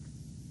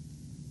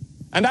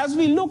 And as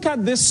we look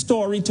at this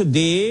story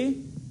today,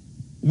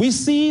 we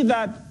see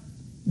that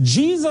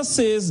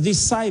Jesus'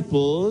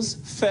 disciples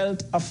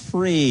felt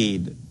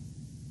afraid.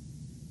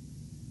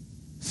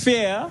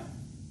 Fear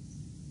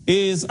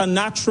is a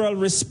natural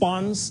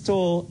response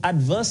to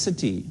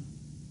adversity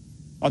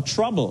or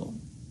trouble.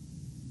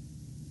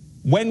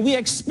 When we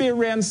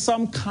experience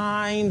some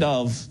kind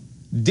of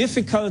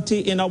difficulty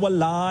in our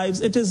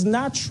lives, it is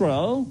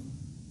natural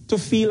to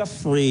feel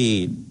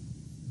afraid.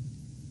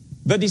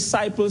 The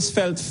disciples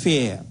felt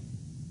fear,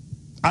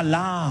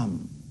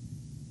 alarm,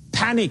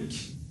 panic,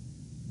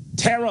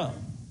 terror.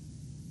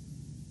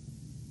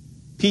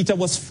 Peter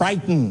was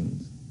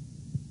frightened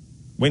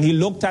when he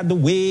looked at the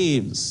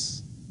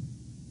waves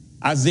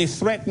as they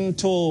threatened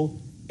to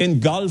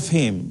engulf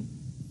him.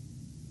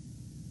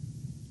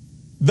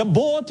 The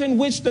boat in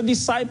which the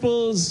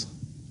disciples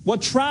were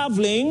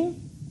traveling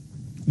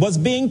was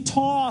being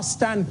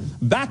tossed and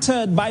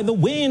battered by the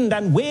wind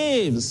and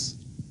waves.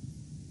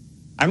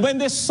 And when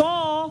they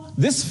saw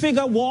this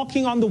figure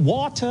walking on the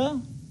water,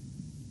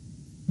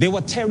 they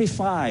were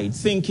terrified,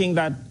 thinking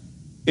that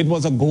it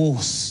was a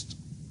ghost.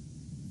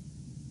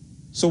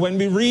 So when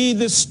we read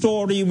this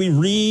story, we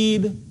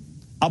read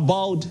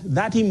about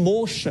that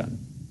emotion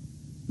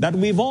that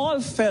we've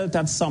all felt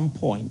at some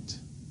point: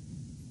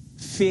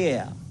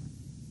 fear,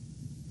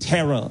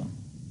 terror.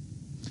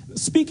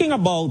 Speaking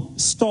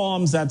about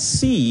storms at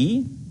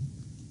sea,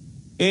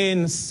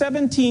 in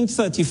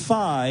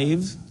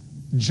 1735,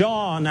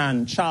 John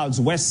and Charles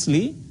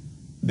Wesley,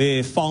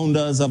 the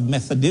founders of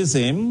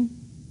Methodism,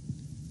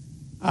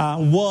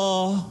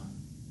 were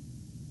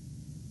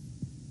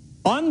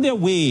on their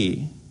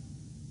way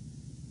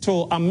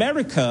to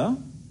America,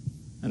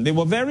 and they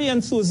were very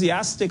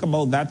enthusiastic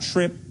about that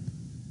trip,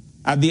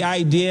 at the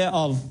idea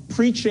of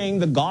preaching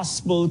the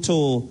gospel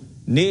to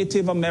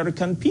Native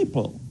American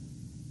people.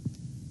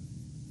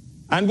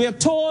 And we are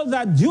told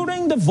that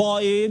during the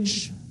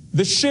voyage,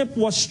 the ship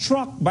was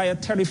struck by a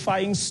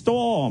terrifying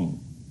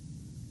storm.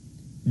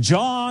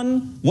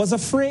 John was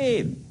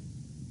afraid.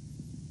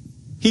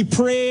 He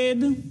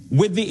prayed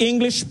with the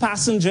English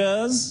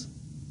passengers.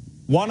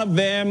 One of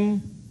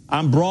them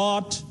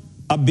brought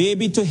a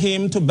baby to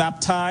him to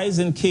baptize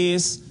in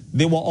case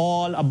they were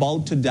all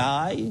about to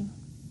die.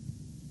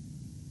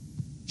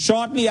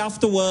 Shortly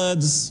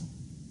afterwards,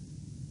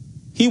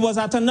 he was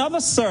at another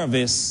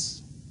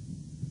service,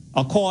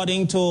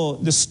 according to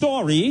the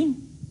story,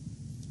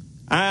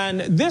 and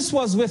this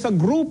was with a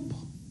group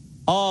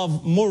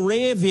of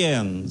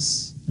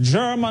Moravians,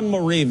 German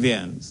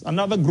Moravians,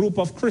 another group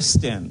of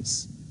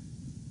Christians,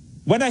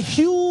 when a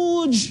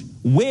huge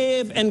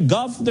wave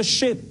engulfed the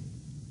ship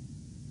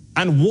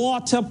and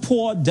water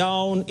poured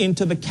down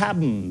into the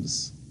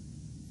cabins.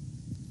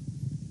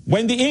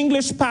 When the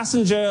English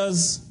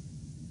passengers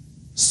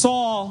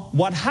saw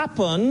what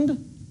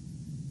happened,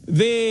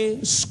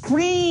 they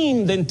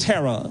screamed in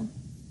terror.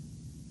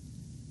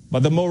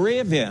 But the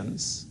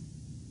Moravians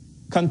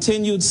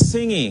continued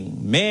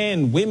singing,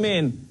 men,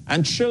 women,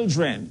 and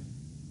children,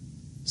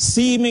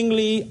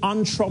 seemingly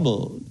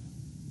untroubled.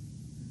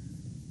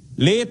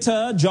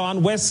 Later,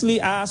 John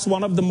Wesley asked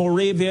one of the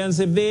Moravians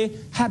if they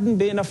hadn't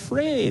been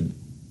afraid.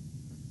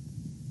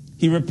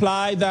 He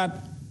replied that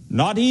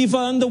not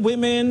even the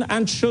women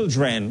and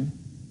children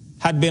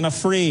had been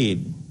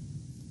afraid.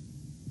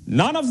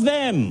 None of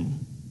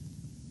them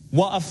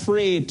were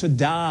afraid to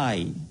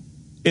die,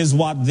 is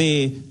what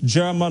the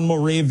German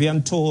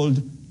Moravian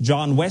told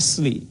John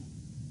Wesley.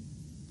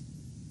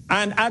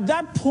 And at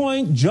that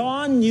point,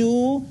 John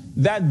knew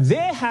that they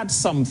had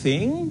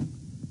something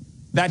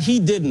that he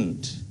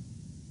didn't.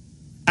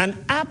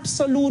 An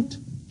absolute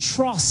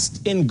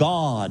trust in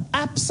God,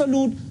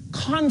 absolute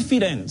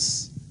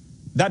confidence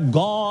that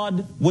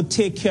God would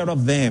take care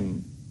of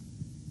them.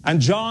 And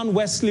John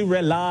Wesley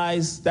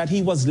realized that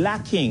he was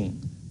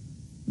lacking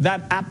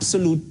that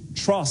absolute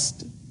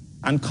trust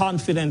and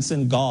confidence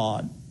in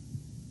God.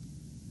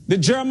 The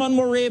German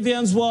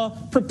Moravians were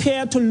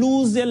prepared to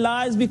lose their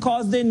lives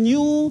because they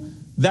knew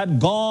that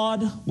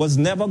God was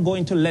never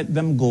going to let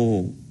them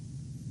go.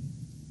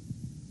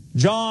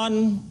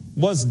 John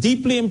was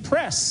deeply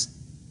impressed.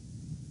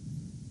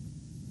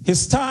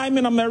 His time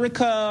in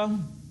America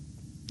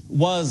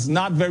was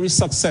not very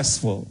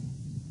successful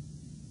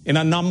in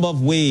a number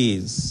of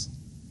ways.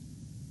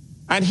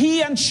 And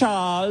he and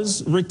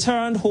Charles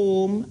returned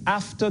home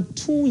after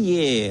 2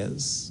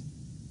 years.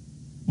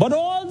 But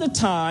all the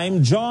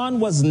time, John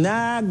was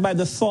nagged by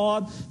the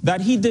thought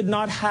that he did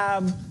not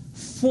have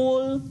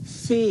full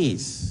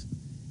faith.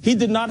 He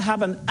did not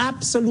have an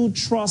absolute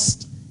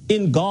trust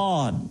in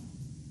God.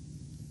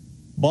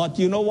 But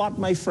you know what,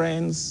 my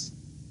friends?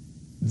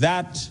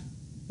 That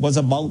was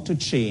about to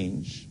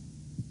change.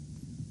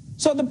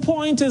 So the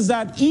point is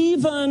that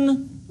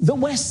even the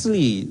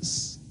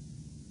Wesleys,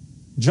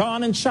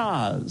 John and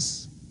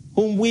Charles,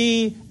 whom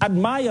we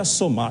admire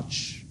so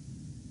much,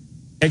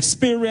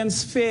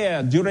 experienced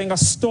fear during a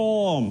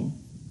storm.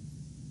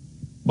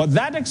 But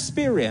that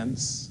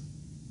experience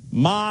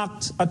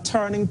marked a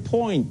turning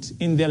point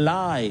in their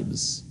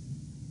lives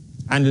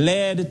and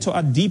led to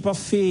a deeper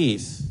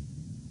faith,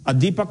 a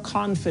deeper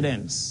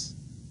confidence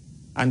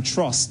and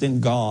trust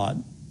in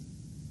God.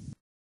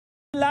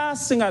 The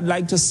last thing I'd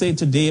like to say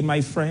today,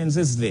 my friends,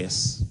 is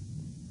this.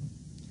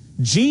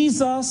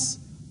 Jesus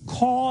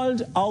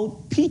called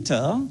out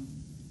Peter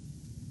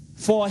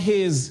for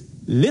his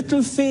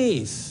little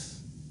faith.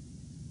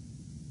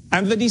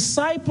 And the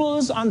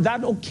disciples on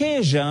that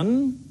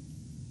occasion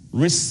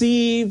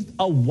received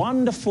a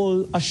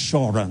wonderful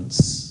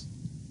assurance.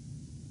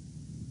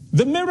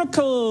 The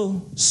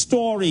miracle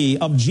story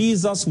of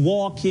Jesus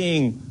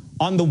walking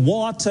on the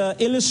water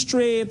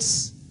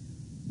illustrates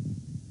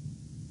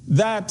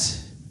that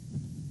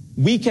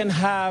we can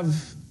have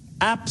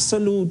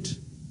absolute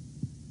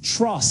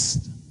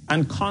trust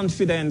and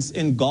confidence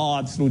in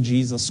God through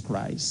Jesus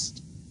Christ.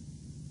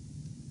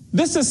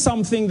 This is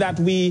something that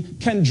we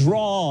can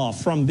draw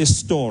from this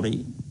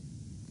story.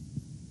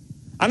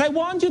 And I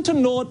want you to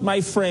note,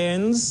 my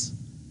friends,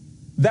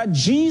 that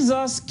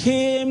Jesus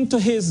came to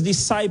his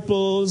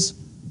disciples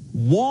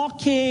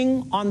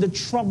walking on the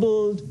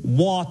troubled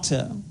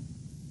water.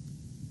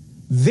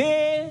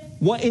 They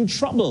were in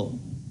trouble.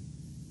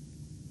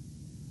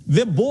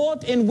 The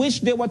boat in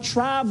which they were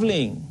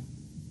traveling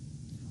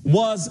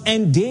was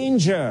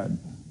endangered.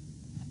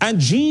 And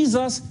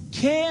Jesus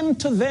came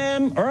to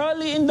them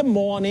early in the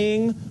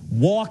morning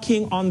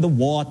walking on the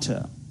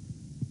water.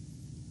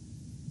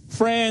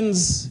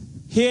 Friends,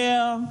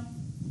 here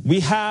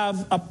we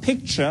have a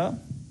picture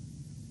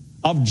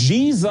of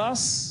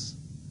Jesus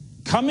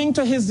coming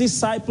to his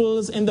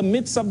disciples in the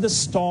midst of the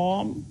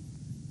storm.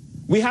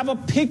 We have a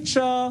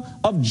picture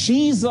of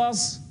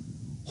Jesus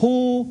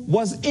who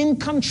was in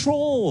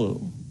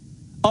control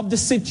of the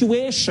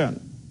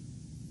situation.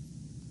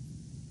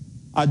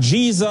 A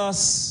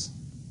Jesus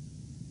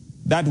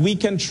that we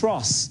can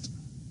trust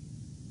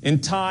in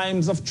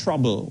times of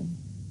trouble,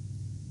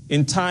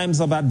 in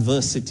times of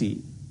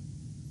adversity.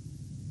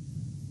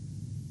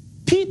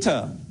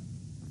 Peter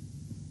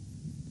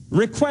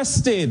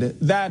requested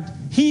that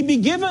he be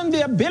given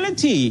the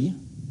ability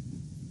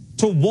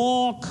to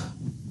walk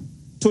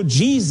to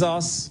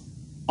Jesus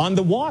on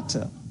the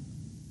water.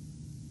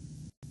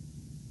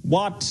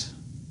 What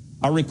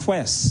a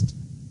request.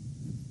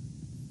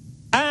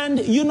 And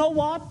you know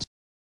what?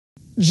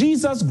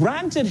 Jesus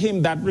granted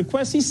him that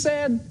request. He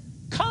said,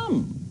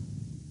 "Come."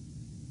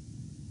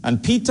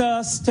 And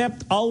Peter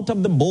stepped out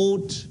of the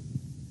boat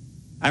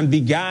and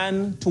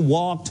began to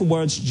walk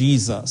towards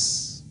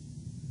Jesus.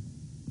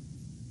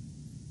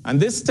 And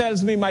this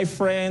tells me, my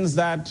friends,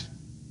 that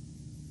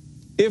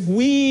if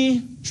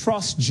we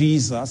trust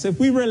Jesus, if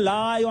we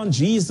rely on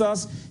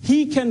Jesus,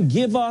 he can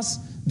give us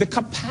the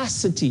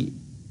capacity,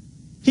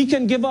 he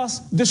can give us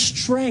the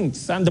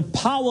strength and the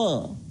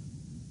power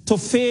to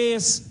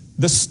face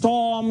the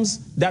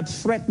storms that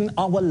threaten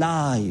our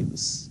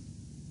lives,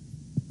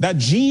 that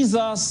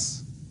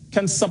Jesus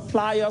can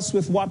supply us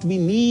with what we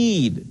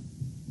need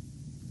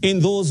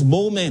in those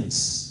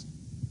moments.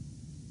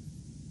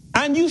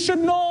 And you should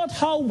note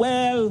how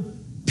well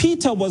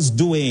Peter was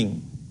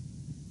doing,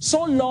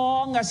 so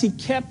long as he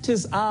kept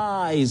his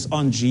eyes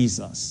on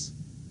Jesus,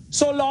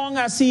 so long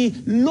as he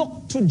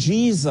looked to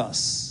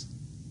Jesus.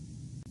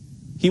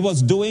 He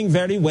was doing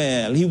very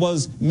well. He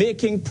was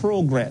making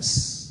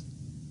progress.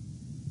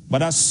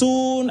 But as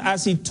soon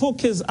as he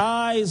took his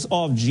eyes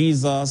off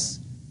Jesus,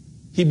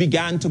 he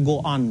began to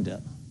go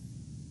under.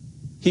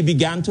 He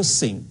began to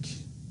sink.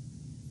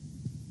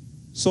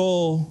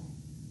 So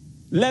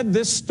let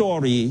this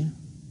story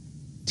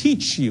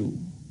teach you,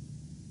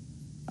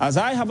 as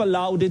I have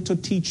allowed it to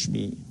teach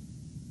me,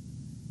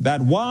 that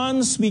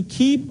once we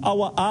keep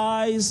our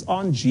eyes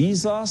on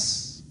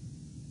Jesus,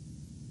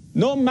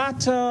 no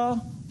matter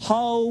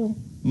how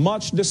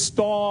much the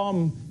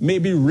storm may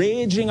be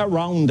raging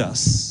around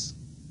us,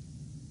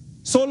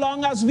 so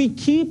long as we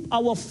keep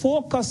our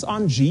focus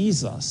on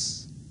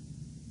Jesus,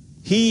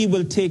 he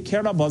will take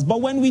care of us.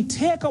 But when we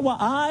take our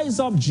eyes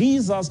off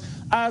Jesus,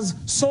 as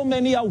so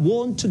many are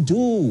wont to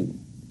do,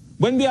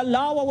 when we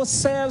allow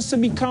ourselves to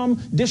become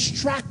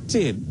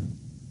distracted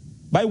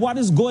by what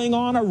is going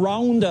on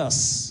around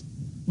us,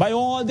 by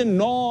all the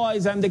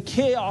noise and the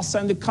chaos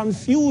and the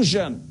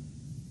confusion,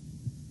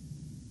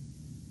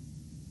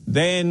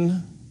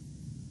 then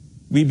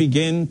we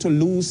begin to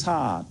lose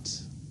heart.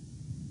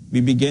 We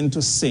begin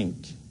to sink.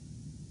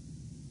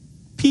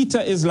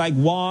 Peter is like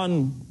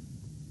one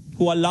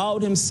who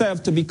allowed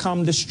himself to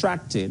become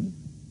distracted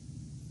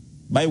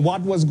by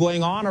what was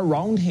going on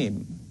around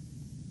him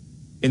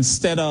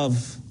instead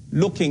of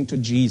looking to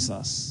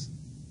Jesus.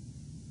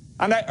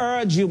 And I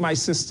urge you, my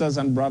sisters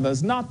and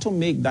brothers, not to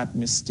make that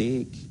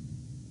mistake.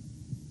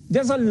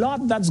 There's a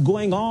lot that's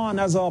going on,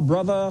 as our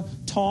brother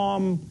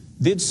Tom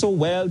did so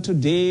well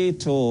today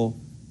to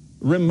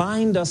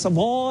remind us of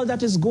all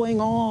that is going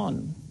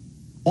on,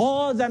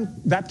 all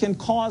that can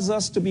cause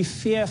us to be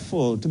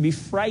fearful, to be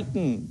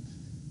frightened,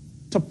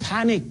 to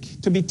panic,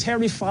 to be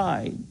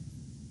terrified.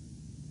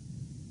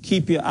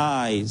 Keep your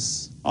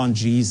eyes on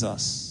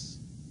Jesus.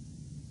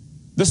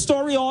 The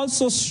story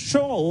also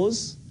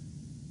shows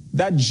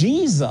that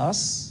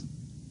Jesus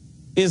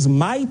is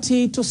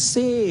mighty to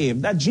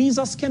save, that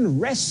Jesus can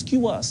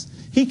rescue us.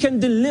 He can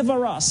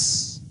deliver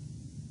us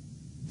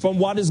from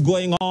what is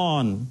going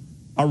on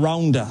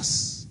around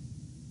us.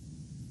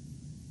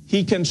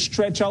 He can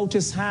stretch out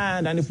his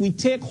hand, and if we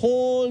take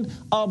hold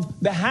of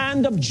the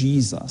hand of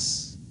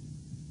Jesus,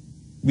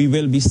 we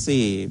will be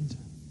saved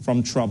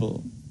from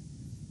trouble.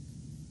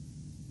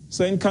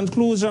 So in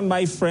conclusion,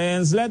 my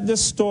friends, let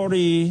this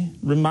story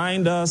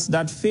remind us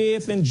that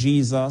faith in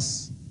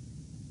Jesus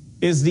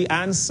is the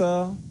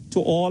answer to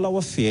all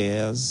our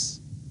fears.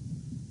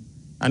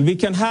 And we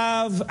can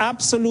have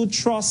absolute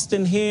trust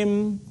in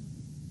him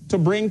to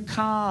bring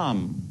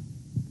calm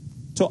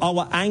to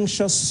our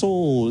anxious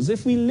souls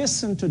if we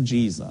listen to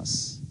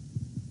Jesus.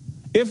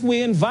 If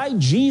we invite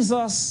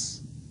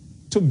Jesus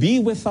to be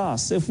with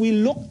us, if we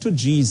look to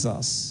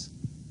Jesus,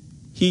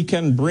 he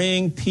can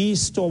bring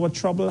peace to our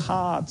troubled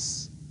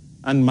hearts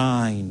and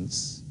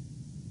minds.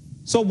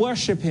 So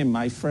worship him,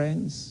 my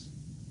friends.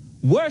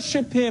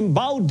 Worship him,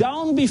 bow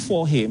down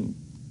before him,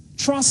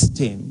 trust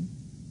him,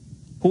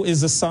 who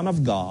is the Son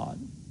of God.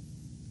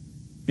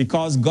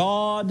 Because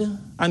God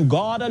and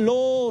God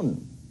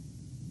alone,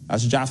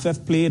 as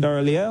Japheth played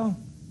earlier,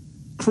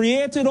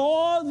 created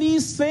all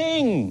these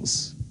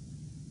things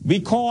we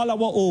call our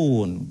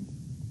own.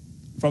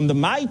 From the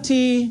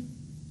mighty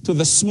to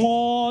the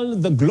small,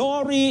 the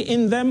glory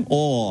in them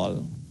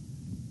all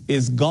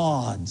is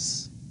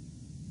God's.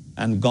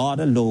 And God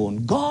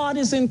alone. God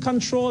is in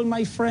control,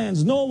 my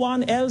friends. No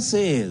one else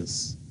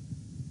is.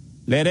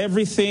 Let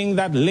everything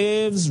that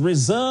lives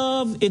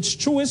reserve its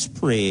truest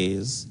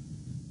praise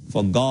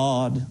for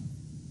God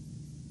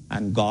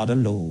and God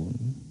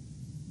alone.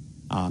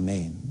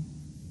 Amen.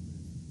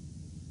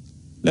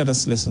 Let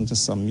us listen to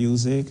some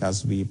music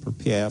as we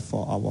prepare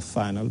for our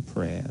final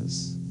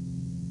prayers.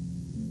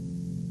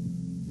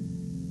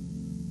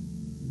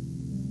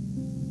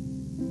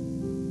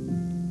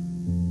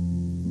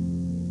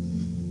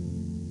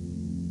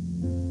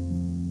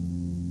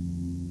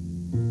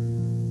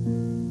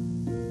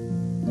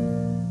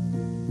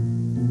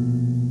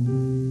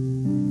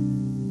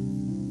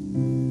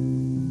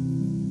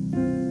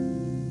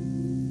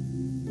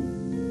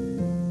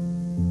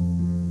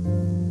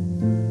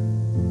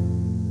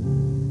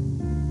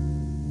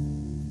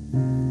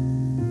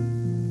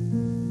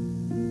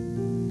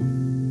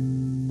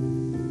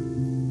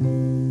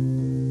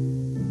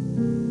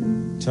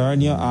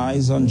 Turn your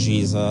eyes on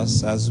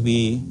Jesus as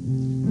we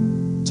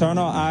turn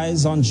our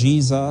eyes on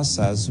Jesus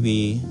as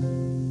we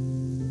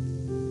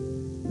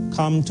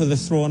come to the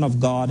throne of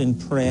God in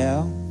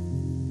prayer.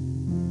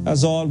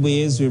 As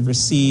always, we've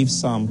received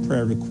some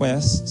prayer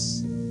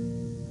requests.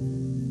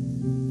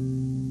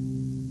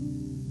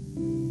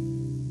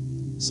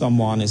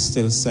 Someone is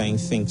still saying,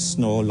 think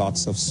snow,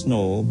 lots of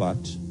snow, but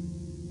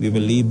We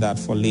will leave that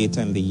for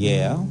later in the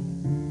year.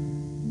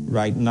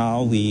 Right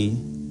now, we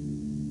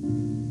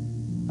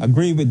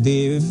agree with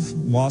Dave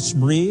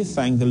Washbury.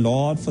 Thank the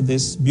Lord for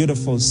this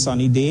beautiful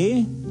sunny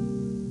day.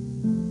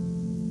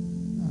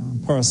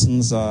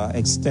 Persons are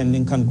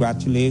extending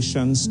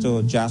congratulations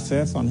to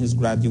Japheth on his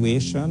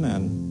graduation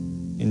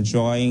and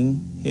enjoying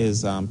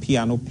his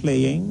piano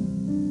playing.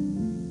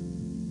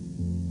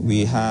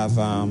 We have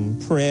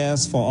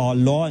prayers for our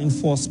law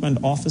enforcement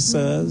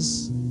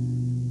officers,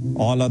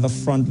 all other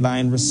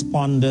frontline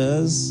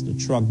responders, the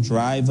truck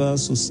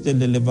drivers who still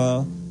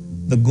deliver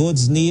the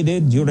goods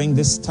needed during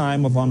this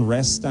time of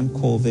unrest and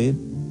COVID.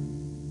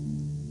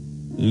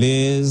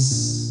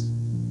 Liz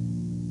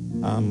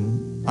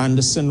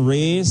Anderson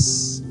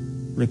Race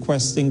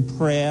requesting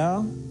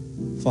prayer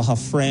for her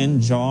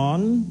friend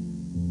John,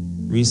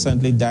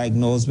 recently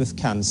diagnosed with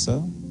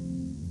cancer.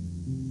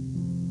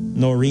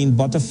 Noreen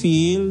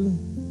Butterfield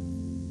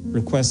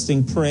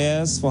requesting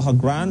prayers for her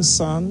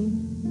grandson.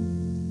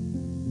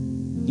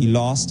 He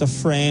lost a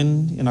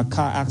friend in a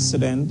car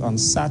accident on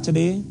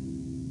Saturday.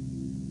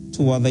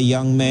 2 other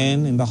young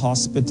men in the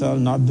hospital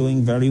not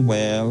doing very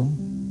well.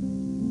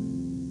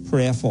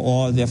 Prayer for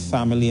all their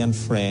family and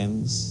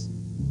friends.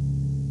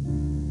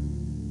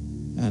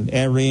 And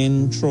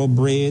Erin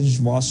Trowbridge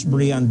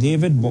Washbury and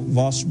David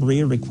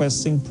Washbury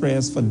requesting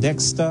prayers for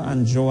Dexter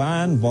and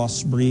Joanne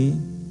Washbury.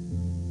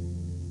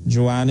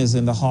 Joanne is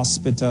in the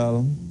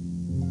hospital.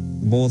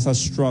 Both are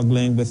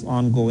struggling with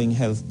ongoing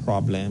health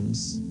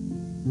problems.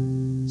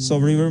 So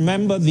we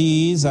remember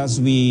these as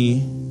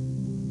we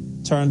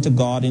turn to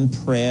God in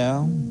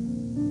prayer.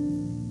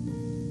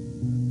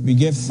 We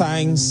give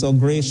thanks, O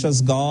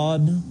gracious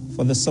God,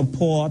 for the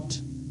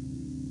support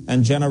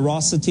and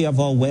generosity of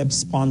our web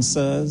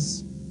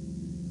sponsors,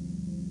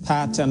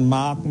 Pat and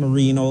Mark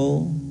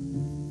Marino,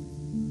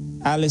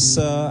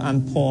 Alyssa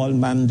and Paul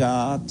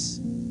Mandat,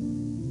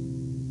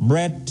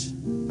 Brett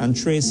and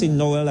Tracy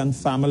Noel and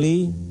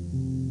family,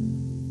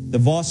 the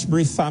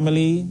Vosbury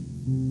family,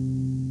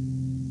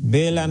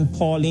 Bill and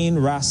Pauline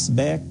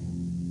Rasbeck.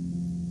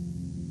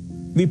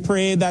 We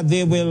pray that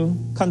they will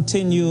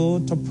continue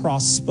to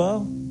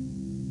prosper,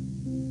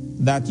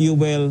 that you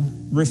will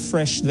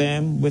refresh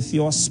them with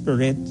your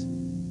spirit,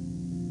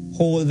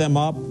 hold them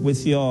up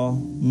with your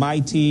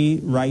mighty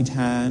right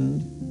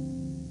hand.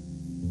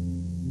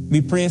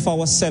 We pray for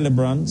our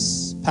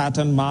celebrants, Pat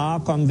and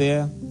Mark, on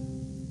their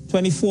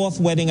 24th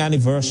wedding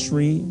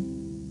anniversary,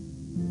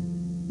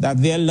 that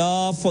their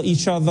love for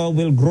each other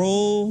will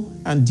grow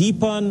and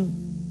deepen,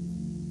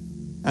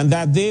 and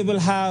that they will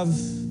have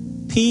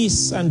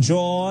peace and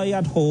joy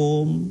at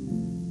home.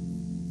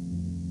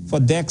 For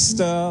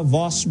Dexter,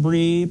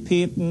 Vosbury,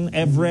 Peyton,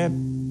 Everett,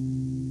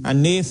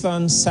 and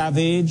Nathan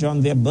Savage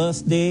on their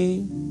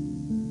birthday,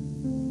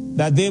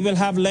 that they will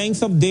have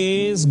length of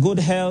days, good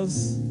health,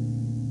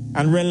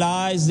 and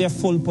realize their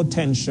full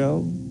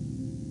potential.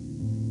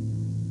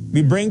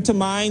 We bring to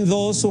mind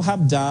those who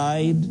have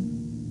died: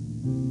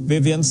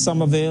 Vivian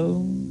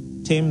Somerville,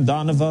 Tim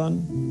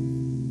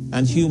Donovan,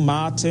 and Hugh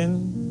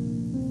Martin.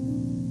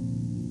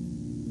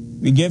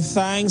 We give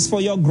thanks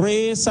for your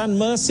grace and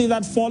mercy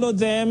that followed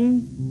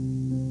them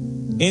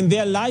in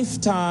their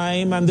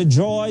lifetime and the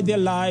joy their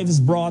lives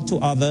brought to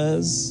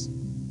others.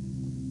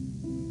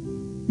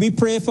 We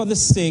pray for the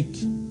sick: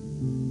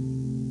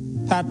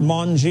 Pat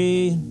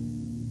Monge,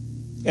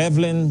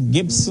 Evelyn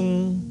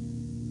Gibson,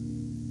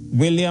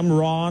 William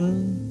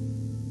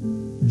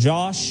Ron,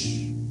 Josh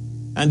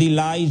and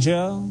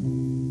Elijah,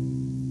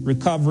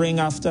 recovering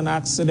after an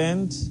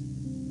accident,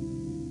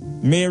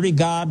 Mary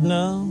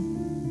Gardner,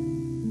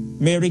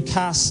 Mary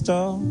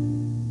Castor,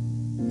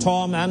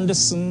 Tom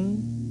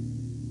Anderson,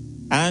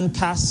 Ann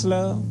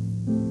Kassler,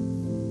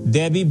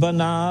 Debbie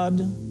Bernard,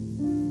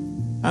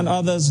 and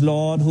others,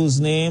 Lord, whose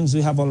names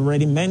we have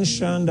already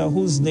mentioned or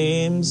whose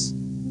names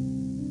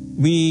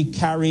we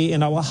carry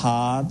in our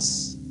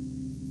hearts.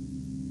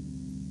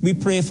 We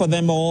pray for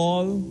them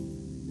all,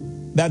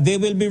 that they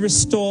will be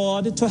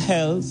restored to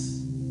health,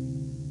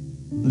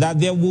 that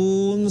their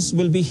wounds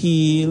will be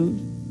healed.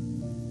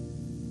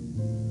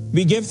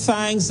 We give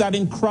thanks that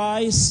in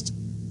Christ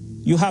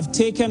you have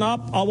taken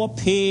up our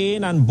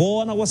pain and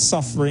borne our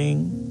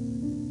suffering,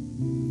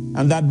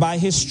 and that by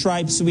his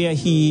stripes we are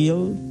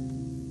healed.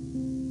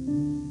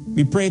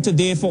 We pray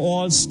today for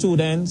all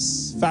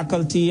students,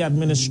 faculty,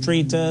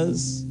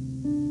 administrators,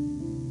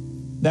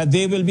 that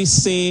they will be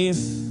safe.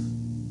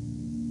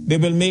 They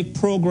will make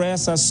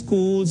progress as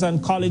schools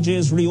and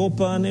colleges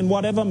reopen in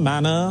whatever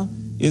manner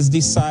is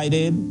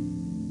decided.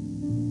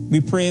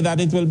 We pray that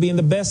it will be in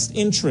the best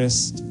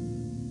interest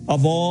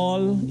of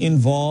all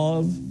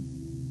involved.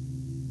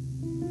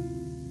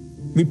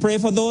 We pray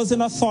for those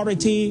in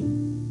authority,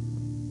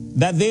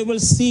 that they will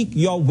seek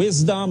your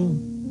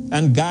wisdom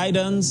and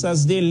guidance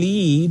as they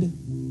lead,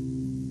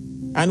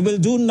 and will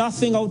do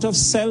nothing out of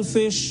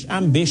selfish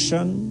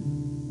ambition,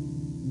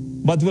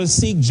 but will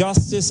seek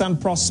justice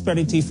and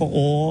prosperity for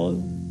all.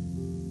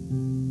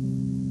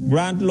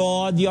 Grant,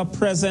 Lord, your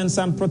presence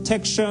and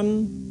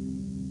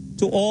protection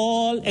to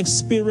all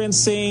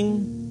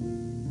experiencing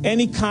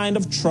any kind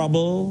of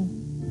trouble,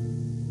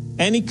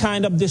 any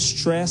kind of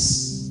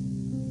distress,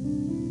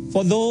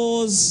 for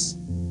those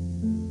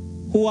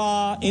who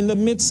are in the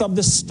midst of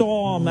the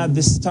storm at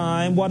this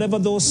time, whatever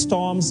those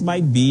storms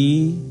might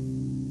be.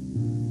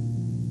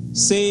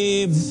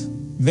 Save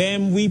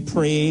them, we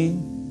pray.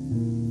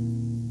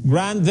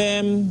 Grant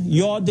them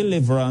your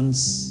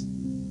deliverance,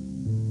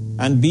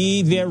 and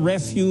be their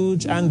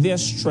refuge and their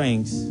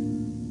strength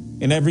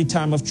in every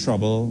time of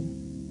trouble.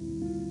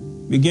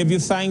 We give you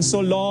thanks,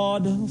 O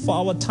Lord, for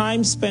our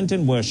time spent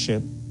in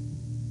worship,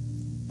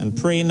 and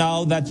pray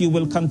now that you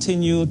will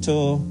continue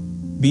to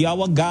be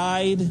our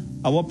guide,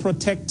 our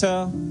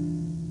protector,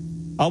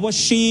 our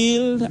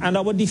shield, and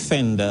our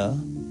defender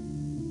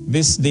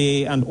this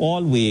day and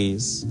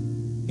always.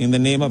 In the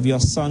name of your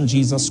Son,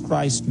 Jesus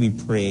Christ, we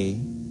pray.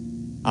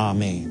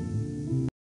 Amen.